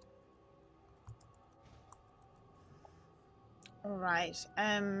 All right.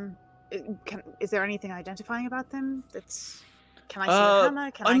 Is there anything identifying about them? Can I see the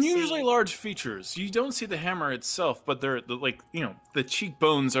hammer? Can Unusually I see... large features. You don't see the hammer itself, but they're the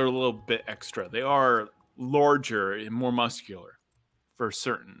cheekbones are a little bit extra. They are larger and more muscular, for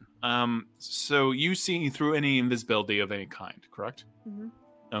certain. So you see through any invisibility of any kind, correct? Mm-hmm.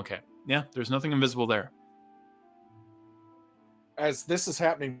 Okay. Yeah, there's nothing invisible there. As this is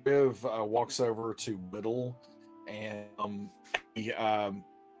happening, Briv walks over to Widdle and he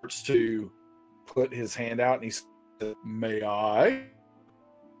starts to put his hand out and he says, "May I?"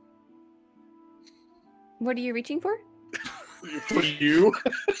 What are you reaching for? For you.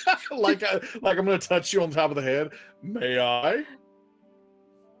 like I'm going to touch you on top of the head. "May I?"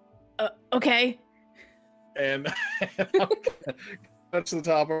 Okay. And I'm gonna touch the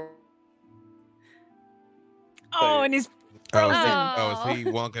top of... Oh, and he's frozen. Is he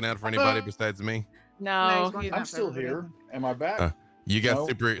wonking out for anybody besides me? No, he's walking I'm out for still everybody. here. Am I back? You got No.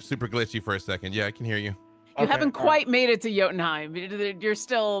 super glitchy for a second. Yeah, I can hear you. You Okay, haven't all quite made it to Jotunheim. You're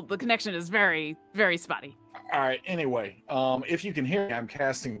still, the connection is very, very spotty. All right. Anyway, if you can hear me, I'm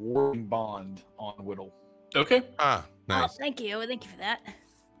casting Warding Bond on Widdle. Okay. Ah, nice. Oh, thank you. Thank you for that.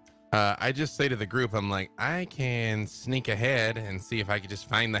 I just say to the group, I'm like, I can sneak ahead and see if I could just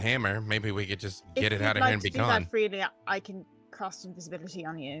find the hammer. Maybe we could just get it out of here and be If you'd gone. like to do that freely, I can cast invisibility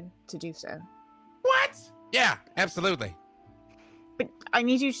on you to do so. What? Yeah, absolutely. But I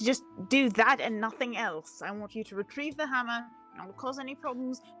need you to just do that and nothing else. I want you to retrieve the hammer, not cause any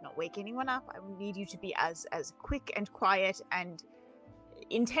problems, not wake anyone up. I need you to be as quick and quiet and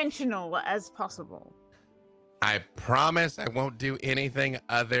intentional as possible. I promise I won't do anything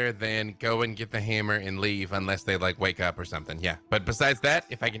other than go and get the hammer and leave unless they like wake up or something. Yeah. But besides that,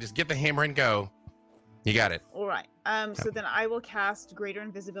 if I can just get the hammer and go, you got it. All right. So then I will cast Greater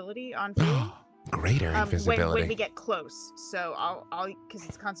Invisibility on Freely. Greater invisibility. when we get close. So I'll because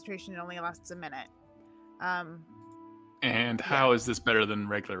its concentration only lasts a minute. And how is this better than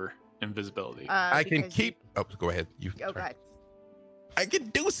regular invisibility? I can because keep. Oh, go ahead. You. Oh, go ahead. I can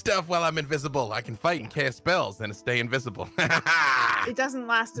do stuff while I'm invisible. I can fight and cast spells and stay invisible. It doesn't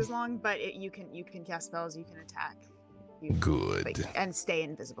last as long, but you can cast spells. You can attack. Good. And stay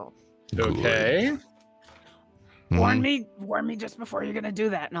invisible. Okay. Warn me just before you're gonna do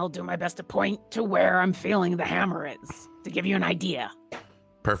that, and I'll do my best to point to where I'm feeling the hammer is to give you an idea.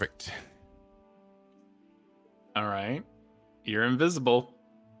 Perfect. All right. You're invisible.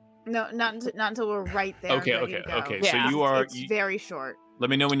 No, not until we're right there. Okay, ready to go. okay. Yeah. So you are. It's very short. Let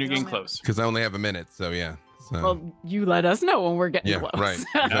me know when you're getting Only- close. Because I only have a minute, so yeah. So. Well, you let us know when we're getting Yeah, close. right.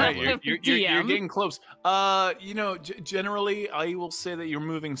 No, Exactly. you're getting close. Generally, I will say that you're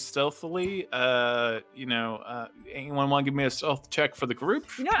moving stealthily. Anyone want to give me a stealth check for the group?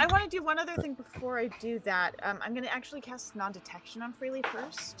 You know what? I want to do one other thing before I do that. I'm going to actually cast non-detection on Freely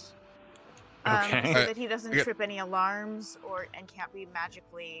first. Okay. So that he doesn't Okay. trip any alarms and can't be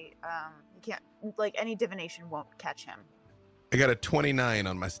magically. He can't any divination won't catch him. I got a 29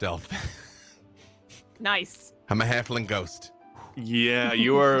 on my stealth. Nice. I'm a halfling ghost. Yeah,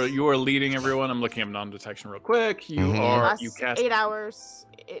 you are leading everyone. I'm looking at non-detection real quick. You Mhm. are. Last You cast 8 hours.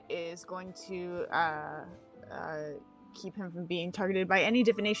 It is going to keep him from being targeted by any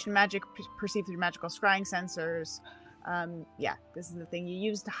divination magic perceived through magical scrying sensors. This is the thing you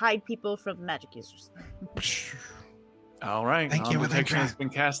use to hide people from magic users. All right. Thank you, Non-detection Alyndra. has been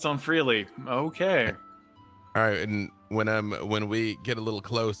cast on Freely. Okay. All right, and when we get a little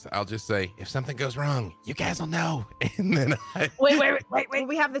close, I'll just say, if something goes wrong, you guys will know. And then Wait. Well,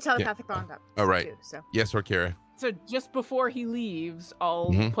 we have the telepathic bond up. All right. Too, so. Yes, Orkira. So just before he leaves,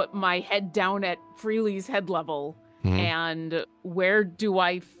 I'll Mhm. put my head down at Freely's head level. Mhm. And where do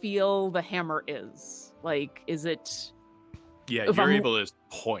I feel the hammer is? Like, is it... Yeah, If you're I'm- able to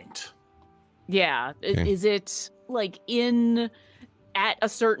point. Yeah. Okay. Is it, like, at a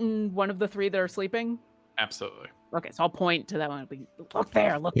certain one of the three that are sleeping? Absolutely. Okay, so I'll point to that one. Look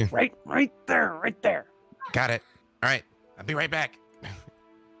there. Look Yeah. right there. Got it. All right, I'll be right back.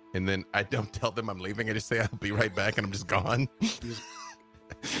 and then I don't tell them I'm leaving. I just say I'll be right back, and I'm just gone.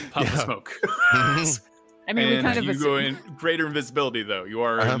 Pop the smoke. I mean, we kind of you go in greater invisibility though. You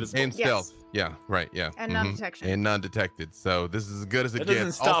are invisible. And stealth. Yeah, right. Yeah, And non-detection. and non-detected. So this is as good as it That gets.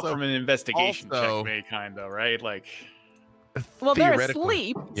 doesn't stop Also- from an investigation also- check, kind of, right? Like, well, they're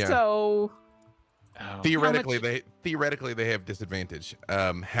theoretically- asleep, yeah. so oh, Theoretically, they have disadvantage.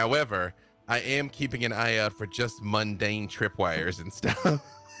 However, I am keeping an eye out for just mundane tripwires and stuff.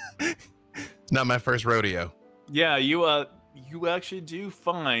 It's not my first rodeo. yeah, you actually do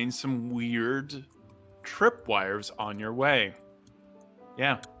find some weird tripwires on your way.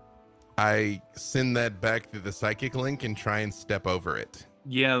 Yeah. I send that back through the psychic link and try and step over it.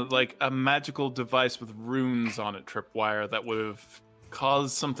 Yeah, like a magical device with runes on it, tripwire, that would have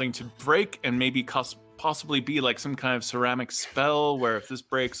caused something to break and maybe possibly be like some kind of ceramic spell where if this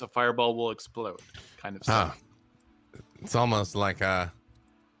breaks, a fireball will explode, kind of stuff. It's almost like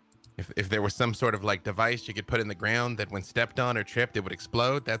if there was some sort of like device you could put in the ground that when stepped on or tripped, it would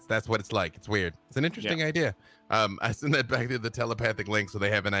explode. That's what it's like. It's weird. It's an interesting idea. I send that back to the telepathic link so they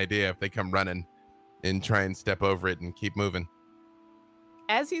have an idea if they come running and try and step over it and keep moving.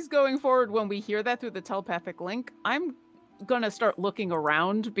 as he's going forward, when we hear that through the telepathic link, I'm gonna start looking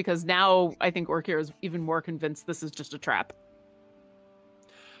around because now I think Orkira is even more convinced this is just a trap.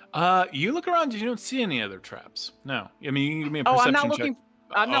 You look around, you don't see any other traps. No. I mean, you can give me a Oh, perception I'm not check. looking.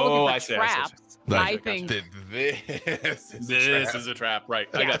 I'm not looking for I see. traps. I think This is This is a trap, right?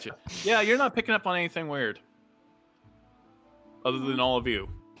 I got you. Yeah, you're not picking up on anything weird, other than all of you.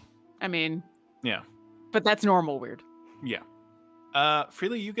 I mean, Yeah, but that's normal weird. yeah.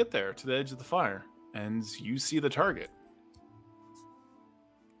 Freely, you get there to the edge of the fire, and you see the target.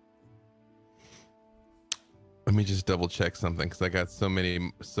 Let me just double check something because I got so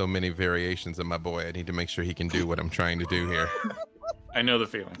many variations of my boy. I need to make sure he can do what I'm trying to do here. I know the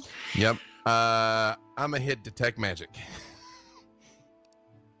feeling. Yep. I'm a hit detect magic.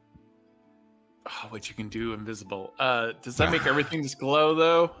 Oh, what you can do invisible. Does that make everything just glow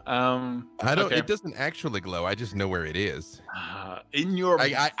though? I don't. okay. It doesn't actually glow. I just know where it is. In your,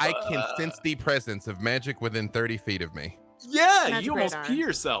 I can sense the presence of magic within 30 feet of me. Yeah, Magic you almost radar. pee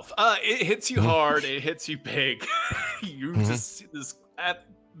yourself. It hits you hard. It hits you big. You just see this at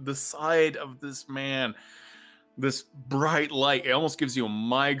the side of this man. This bright light. It almost gives you a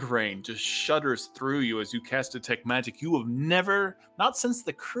migraine. Just shudders through you as you cast detect magic. You have never, not since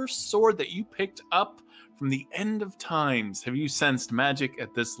the cursed sword that you picked up from the end of times, have you sensed magic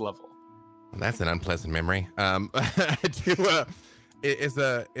at this level. That's an unpleasant memory. I do.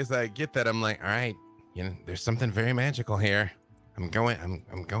 As I get that, I'm like, all right, you know, there's something very magical here. I'm going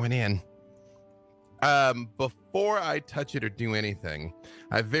in. Before I touch it or do anything,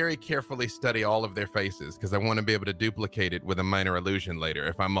 I very carefully study all of their faces because I want to be able to duplicate it with a minor illusion later.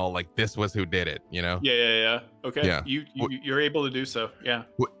 If I'm all like, this was who did it, you know? Yeah. Okay. Yeah. You're able to do so. Yeah.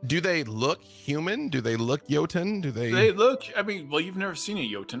 Do they look human? Do they look Jotun? Do they? They look. I mean, well, you've never seen a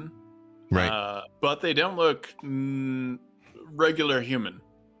Jotun, Right. but they don't look regular human.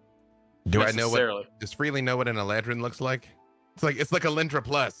 Do I know necessarily. what? Does Freely know what an Alyndra looks like? It's like Alyndra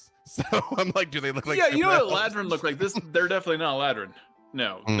plus. So I'm like, do they look like? Yeah, you know someone what else? Ladrin look like. This, they're definitely not Ladrin.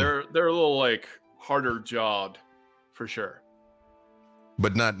 No, Mm. they're a little like harder jawed, for sure.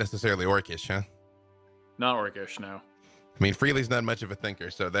 But not necessarily orcish, huh? Not orcish, no. I mean, Freely's not much of a thinker,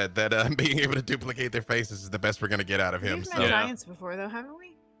 so that being able to duplicate their faces is the best we're gonna get out of him. We've So met Yeah. giants before, though, haven't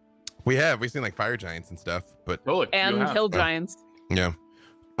we? we've seen like fire giants and stuff, but Totally. you And have. hill giants. yeah.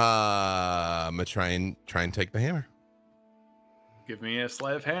 I'm gonna try and take the hammer. Give me a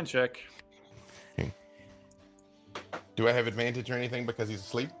sleight of hand check. Do I have advantage or anything because he's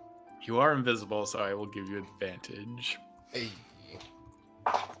asleep? You are invisible, so I will give you advantage. Hey.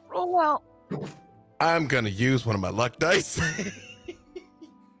 Roll well. I'm gonna use one of my luck dice.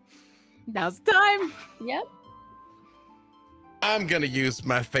 Now's the time. Yep. I'm gonna use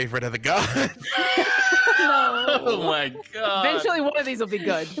my favorite of the gods. Oh my god. Eventually, one of these will be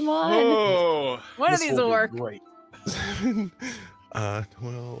good. Come on. Oh. One of these will work. Great.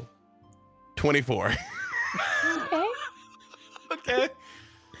 12, 24. Okay. Okay.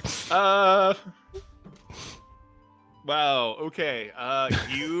 Wow. Okay.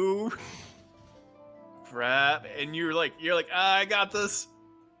 You grab and you're like, I got this,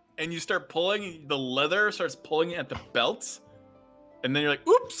 and you start pulling. The leather starts pulling at the belt, and then you're like,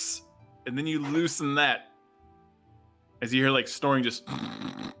 oops, and then you loosen that as you hear like snoring just.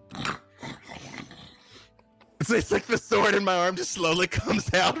 It's like the sword in my arm just slowly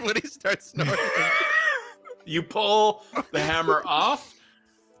comes out when he starts snoring. You pull the hammer off,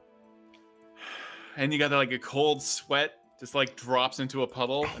 and you got like a cold sweat just like drops into a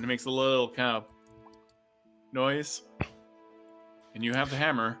puddle and it makes a little kind of noise. And you have the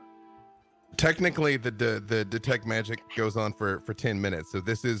hammer. Technically, the detect magic goes on for 10 minutes. So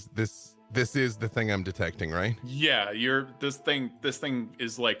this is the thing I'm detecting, right? Yeah, this thing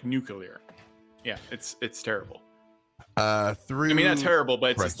is like nuclear. Yeah, it's terrible. Through. I mean, not terrible,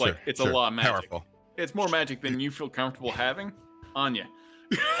 but it's Right, just like sure, it's sure. a lot of magic. Powerful. It's more magic than you feel comfortable having on you.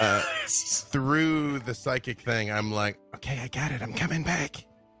 Through the psychic thing, I'm like, okay, I got it. I'm coming back.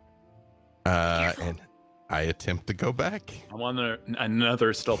 And I attempt to go back. I want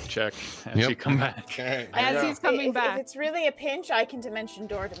another stealth check as you come back. Okay. As he's coming back. If it's really a pinch, I can dimension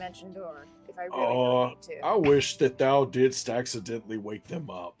door. If I really need to. I wish that thou didst accidentally wake them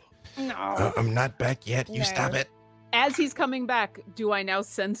up. No. I'm not back yet. You No. stop it. As he's coming back, do I now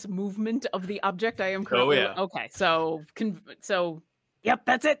sense movement of the object I am currently? yeah. Okay, so yep,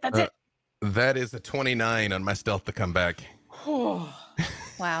 that's it. That's it. That is a 29 on my stealth to come back.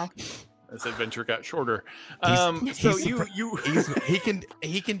 Wow. This adventure got shorter. So he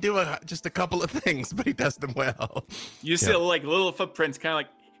can do just a couple of things, but he does them well. You see like little footprints, kind of like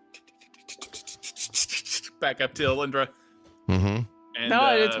back up to Alyndra. Mm-hmm. And, No,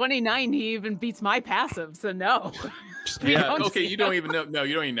 at 29, he even beats my passive, so no. Yeah. don't Okay, see you don't that. even know. No,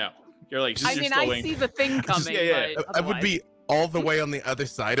 you don't even know. You're like. I you're mean, still I waiting. see the thing coming. yeah. But I would otherwise- be all the way on the other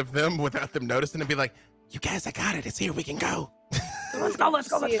side of them without them noticing and be like, you guys, I got it. It's here. We can go. Let's go. Let's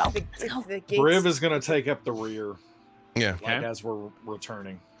go. See Let's if go. the gates- Briv is going to take up the rear Yeah. Okay. like, as we're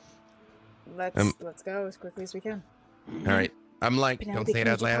returning. Let's go as quickly as we can. All right. I'm like, Penelope, don't say it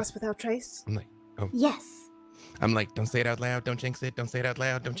can out you loud. pass without trace? I'm like, oh. Yes. I'm like, don't say it out loud. Don't jinx it. Don't say it out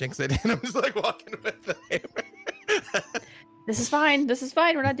loud. Don't jinx it. And I'm just like walking with the hammer. This is fine. This is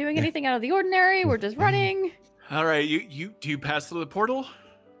fine. We're not doing anything out of the ordinary. We're just running. All right. You do you pass through the portal?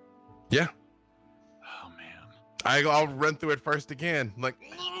 Yeah. Oh man. I'll run through it first again. I'm like,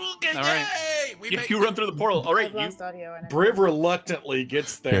 All right. You run through the portal. All right. I've lost audio. And Briv reluctantly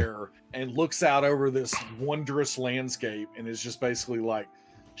gets there and looks out over this wondrous landscape and is just basically like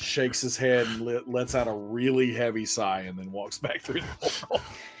shakes his head and lets out a really heavy sigh and then walks back through the portal.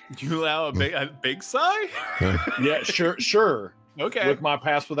 You allow a big sigh? Yeah, sure. Okay. With my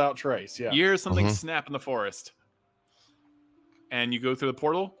pass without trace, yeah. You hear something snap in the forest, and you go through the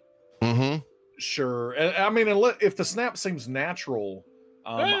portal. Mm-hmm. Sure. And I mean, if the snap seems natural,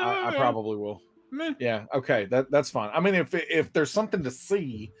 I probably will. Meh. Yeah. Okay. That's fine. I mean, if there's something to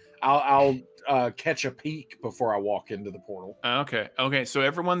see, I'll catch a peek before I walk into the portal. Okay. So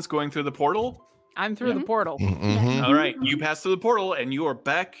everyone's going through the portal. I'm through the portal. Mm-hmm. All right. You pass through the portal, and you are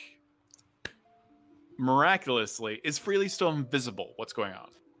back. Miraculously, is Freely still invisible? What's going on?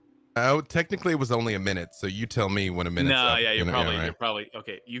 Oh, technically it was only a minute, so you tell me when a minute's No, up. yeah, you're right. probably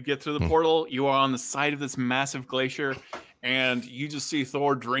okay. You get through the portal. You are on the side of this massive glacier, and you just see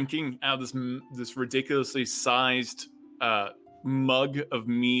Thor drinking out of this ridiculously sized mug of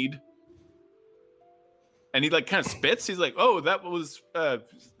mead. And he like kind of spits. He's like, "Oh, that was a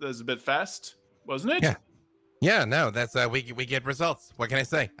bit fast, wasn't it?" Yeah. Yeah, no, that's we get results. What can I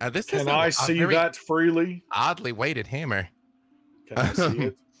say? This is Can I see that freely? oddly weighted hammer. Can I see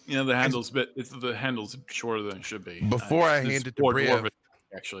it? You know, the handle's the handle's shorter than it should be. Before I It's hand it to more Briv, dwarven,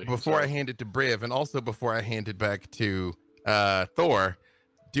 actually. Before I hand it to Briv, and also before I hand it back to Thor,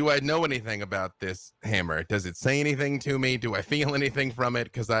 do I know anything about this hammer? Does it say anything to me? Do I feel anything from it?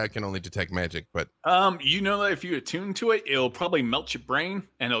 Because I can only detect magic, but you know that if you attune to it, it'll probably melt your brain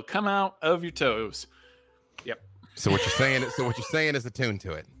and it'll come out of your toes. Yep. So what you're saying is attuned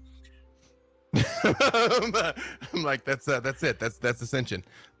to it. I'm like, that's it. That's Ascension.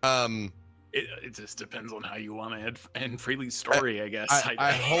 It just depends on how you want to end Freely's story, I guess.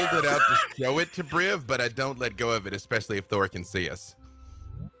 I hold it out to show it to Briv, but I don't let go of it, especially if Thor can see us.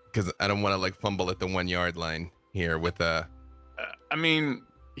 Because I don't want to like fumble at the 1 yard line here with a. I mean,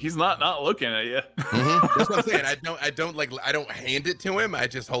 he's not looking at you. Mm-hmm. That's what I'm saying. I don't hand it to him. I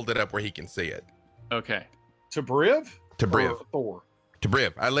just hold it up where he can see it. Okay. To Briv? To Briv. Or Thor? To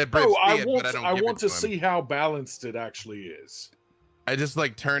Briv. I let Briv see it, but I don't. I give want it to him. see how balanced it actually is. I just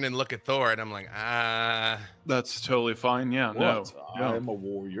like turn and look at Thor, and I'm like, That's totally fine. Yeah. No. I am a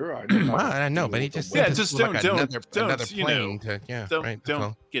warrior. I know. Well, I know, but he just Yeah, said just this was don't, another you know, plane to, yeah, Don't right,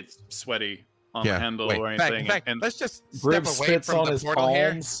 don't get sweaty on the handle or in anything. fact, and let's just Briv step away spits from on the his portal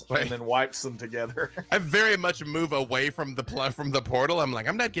palms here. and then wipes them together. I very much move away from the portal. I'm like,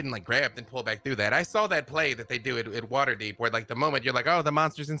 I'm not getting like grabbed and pulled back through that. I saw that play that they do at Waterdeep, where like the moment you're like, oh, the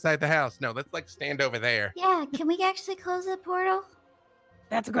monster's inside the house. No, let's like stand over there. Yeah, can we actually close the portal?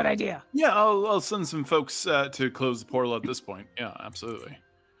 That's a good idea. yeah, I'll send some folks to close the portal at this point. Yeah, absolutely.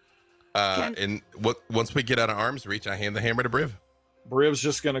 And once we get out of arm's reach, I hand the hammer to Briv. Briv's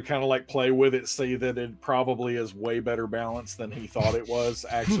just going to kind of like play with it, see that it probably is way better balanced than he thought it was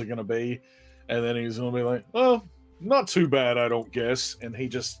actually going to be. And then he's going to be like, oh, not too bad, I don't guess. And he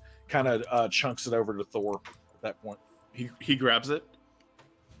just kind of chunks it over to Thor at that point. He grabs it.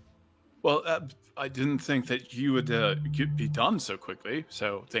 Well, I didn't think that you would be done so quickly,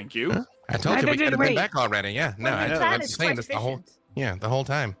 so thank you. Huh? I told you we could have been back already. Yeah, no, I'm saying this the whole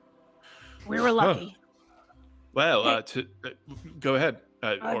time. We were lucky. Well, go ahead,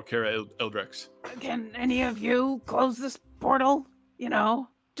 Orkira Ildrex. Can any of you close this portal? You know,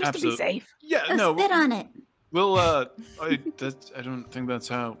 just Absolutely. to be safe. Yeah, no. Spit on it. Well, I don't think that's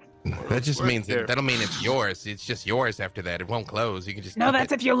how. That just means that'll mean it's yours. It's just yours after that. It won't close. You can just. No,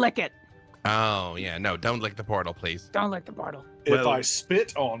 that's if you lick it. Oh yeah, no! Don't lick the portal, please. Don't lick the portal. If I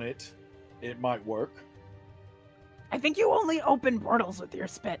spit on it, it might work. I think you only open portals with your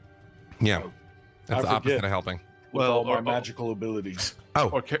spit. Yeah, that's the opposite of helping. With all my magical abilities.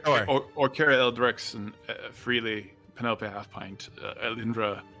 Orkira Ildrex and Freely, Penelope Half-Pint,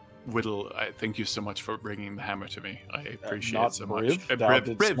 Alyndra, Widdle, I thank you so much for bringing the hammer to me. I appreciate it so much.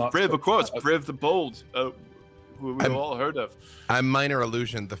 Briv, of course, Briv the Bold, who we've all heard of. I minor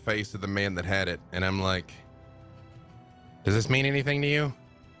illusioned the face of the man that had it, and I'm like, does this mean anything to you?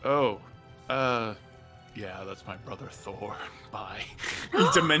 Oh, yeah, that's my brother Thor. Bye.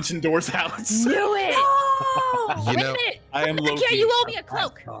 Dimension doors out. Knew it! You Wait know, a minute! I am Loki. Here, you owe me a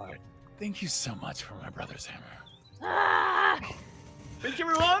cloak. Thank you so much for my brother's hammer. Ah! Thank you,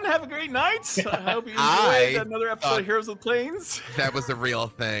 everyone. Have a great night. I hope you enjoyed another episode of Heroes of the Plains. That was the real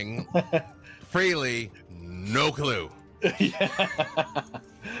thing. Freely, no clue.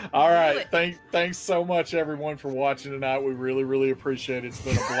 All right. Thanks so much, everyone, for watching tonight. We really, really appreciate it. It's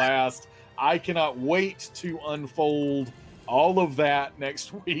been a blast. I cannot wait to unfold all of that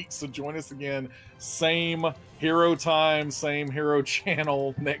next week. So join us again. Same hero time, same hero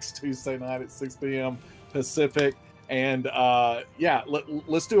channel next Tuesday night at 6 p.m. Pacific. And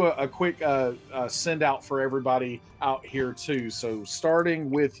let's do a quick send out for everybody out here too. So starting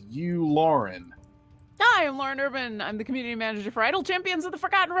with you, Lauren. Hi, I'm Lauren Urban. I'm the community manager for Idle Champions of the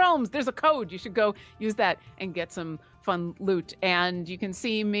Forgotten Realms. There's a code. You should go use that and get some fun loot. And you can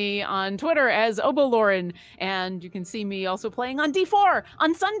see me on Twitter as OboLauren. And you can see me also playing on D4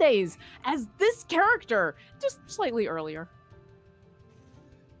 on Sundays as this character, just slightly earlier.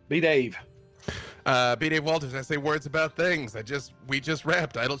 B. Dave. B. Dave Walters, I say words about things. We just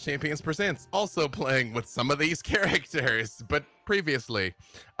wrapped Idle Champions Presents, also playing with some of these characters, but previously.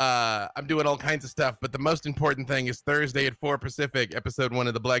 I'm doing all kinds of stuff, but the most important thing is Thursday at 4 Pacific, episode 1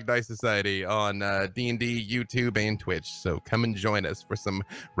 of the Black Dice Society on D&D, YouTube, and Twitch. So come and join us for some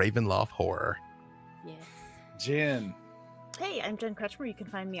Ravenloft horror. Yes. Jen. Hey, I'm Jen Kretchmer. You can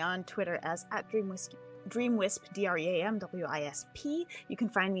find me on Twitter as @DreamWisp, DreamWisp. You can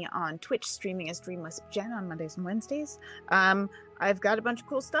find me on Twitch streaming as DreamWisp Jen on Mondays and Wednesdays. I've got a bunch of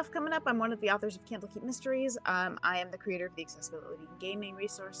cool stuff coming up. I'm one of the authors of Candlekeep Mysteries. I am the creator of the Accessibility in Gaming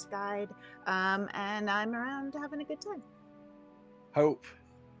Resource Guide, and I'm around having a good time. Hope.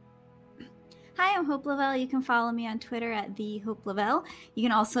 Hi, I'm Hope LaVelle. You can follow me on Twitter at @TheHopeLaVelle. You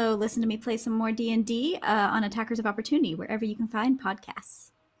can also listen to me play some more D&D on Attackers of Opportunity, wherever you can find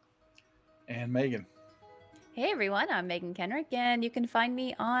podcasts. And Meagan. Hey everyone, I'm Meagan Kenreck, and you can find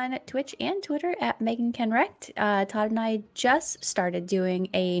me on Twitch and Twitter at Meagan Kenreck. Todd and I just started doing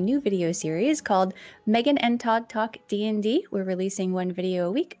a new video series called Meagan and Todd Talk D&D. We're releasing one video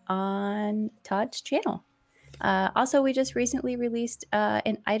a week on Todd's channel. Also, we just recently released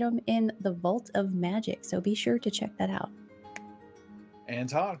an item in the Vault of Magic, so be sure to check that out. And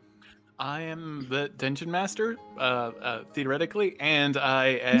Todd. I am the Dungeon Master, theoretically, and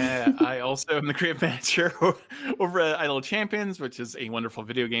I also am the creative manager over at Idle Champions, which is a wonderful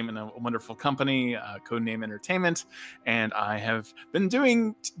video game and a wonderful company, Codename Entertainment. And I have been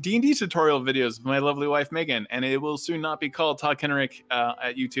doing D&D tutorial videos with my lovely wife, Meagan, and it will soon not be called Todd Kenreck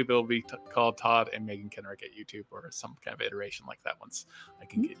at YouTube. It will be called Todd and Meagan Kenreck at YouTube, or some kind of iteration like that once I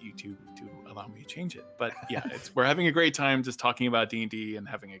can get YouTube to allow me to change it. But yeah, we're having a great time just talking about D&D and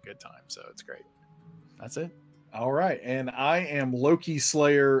having a good time. So it's great. That's it. All right. And I am Loki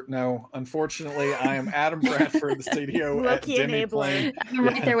Slayer. No, unfortunately, I am Adam Bradford, the studio at Demiplane. I'm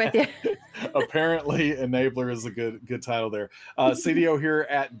right there with you. Apparently, Enabler is a good title there. CDO here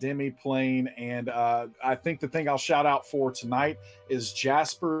at Demiplane, and I think the thing I'll shout out for tonight is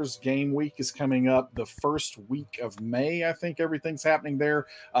Jasper's Game Week is coming up the first week of May. I think everything's happening there.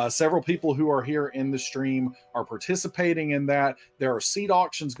 Several people who are here in the stream are participating in that. There are seed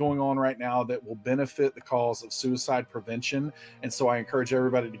auctions going on right now that will benefit the cause of suicide prevention, and so I encourage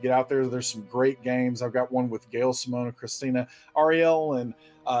everybody to get out there. There's some great games. I've got one with Gail, Simona, Christina, Ariel, and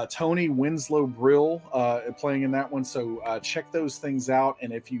Tony Winslow Brill playing in that one. So check those things out.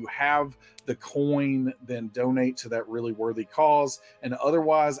 And if you have the coin, then donate to that really worthy cause. And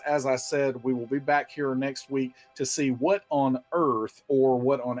otherwise, as I said, we will be back here next week to see what on Earth, or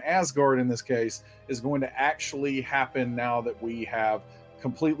what on Asgard in this case, is going to actually happen now that we have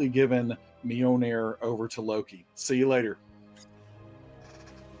completely given Mjolnir over to Loki. See you later.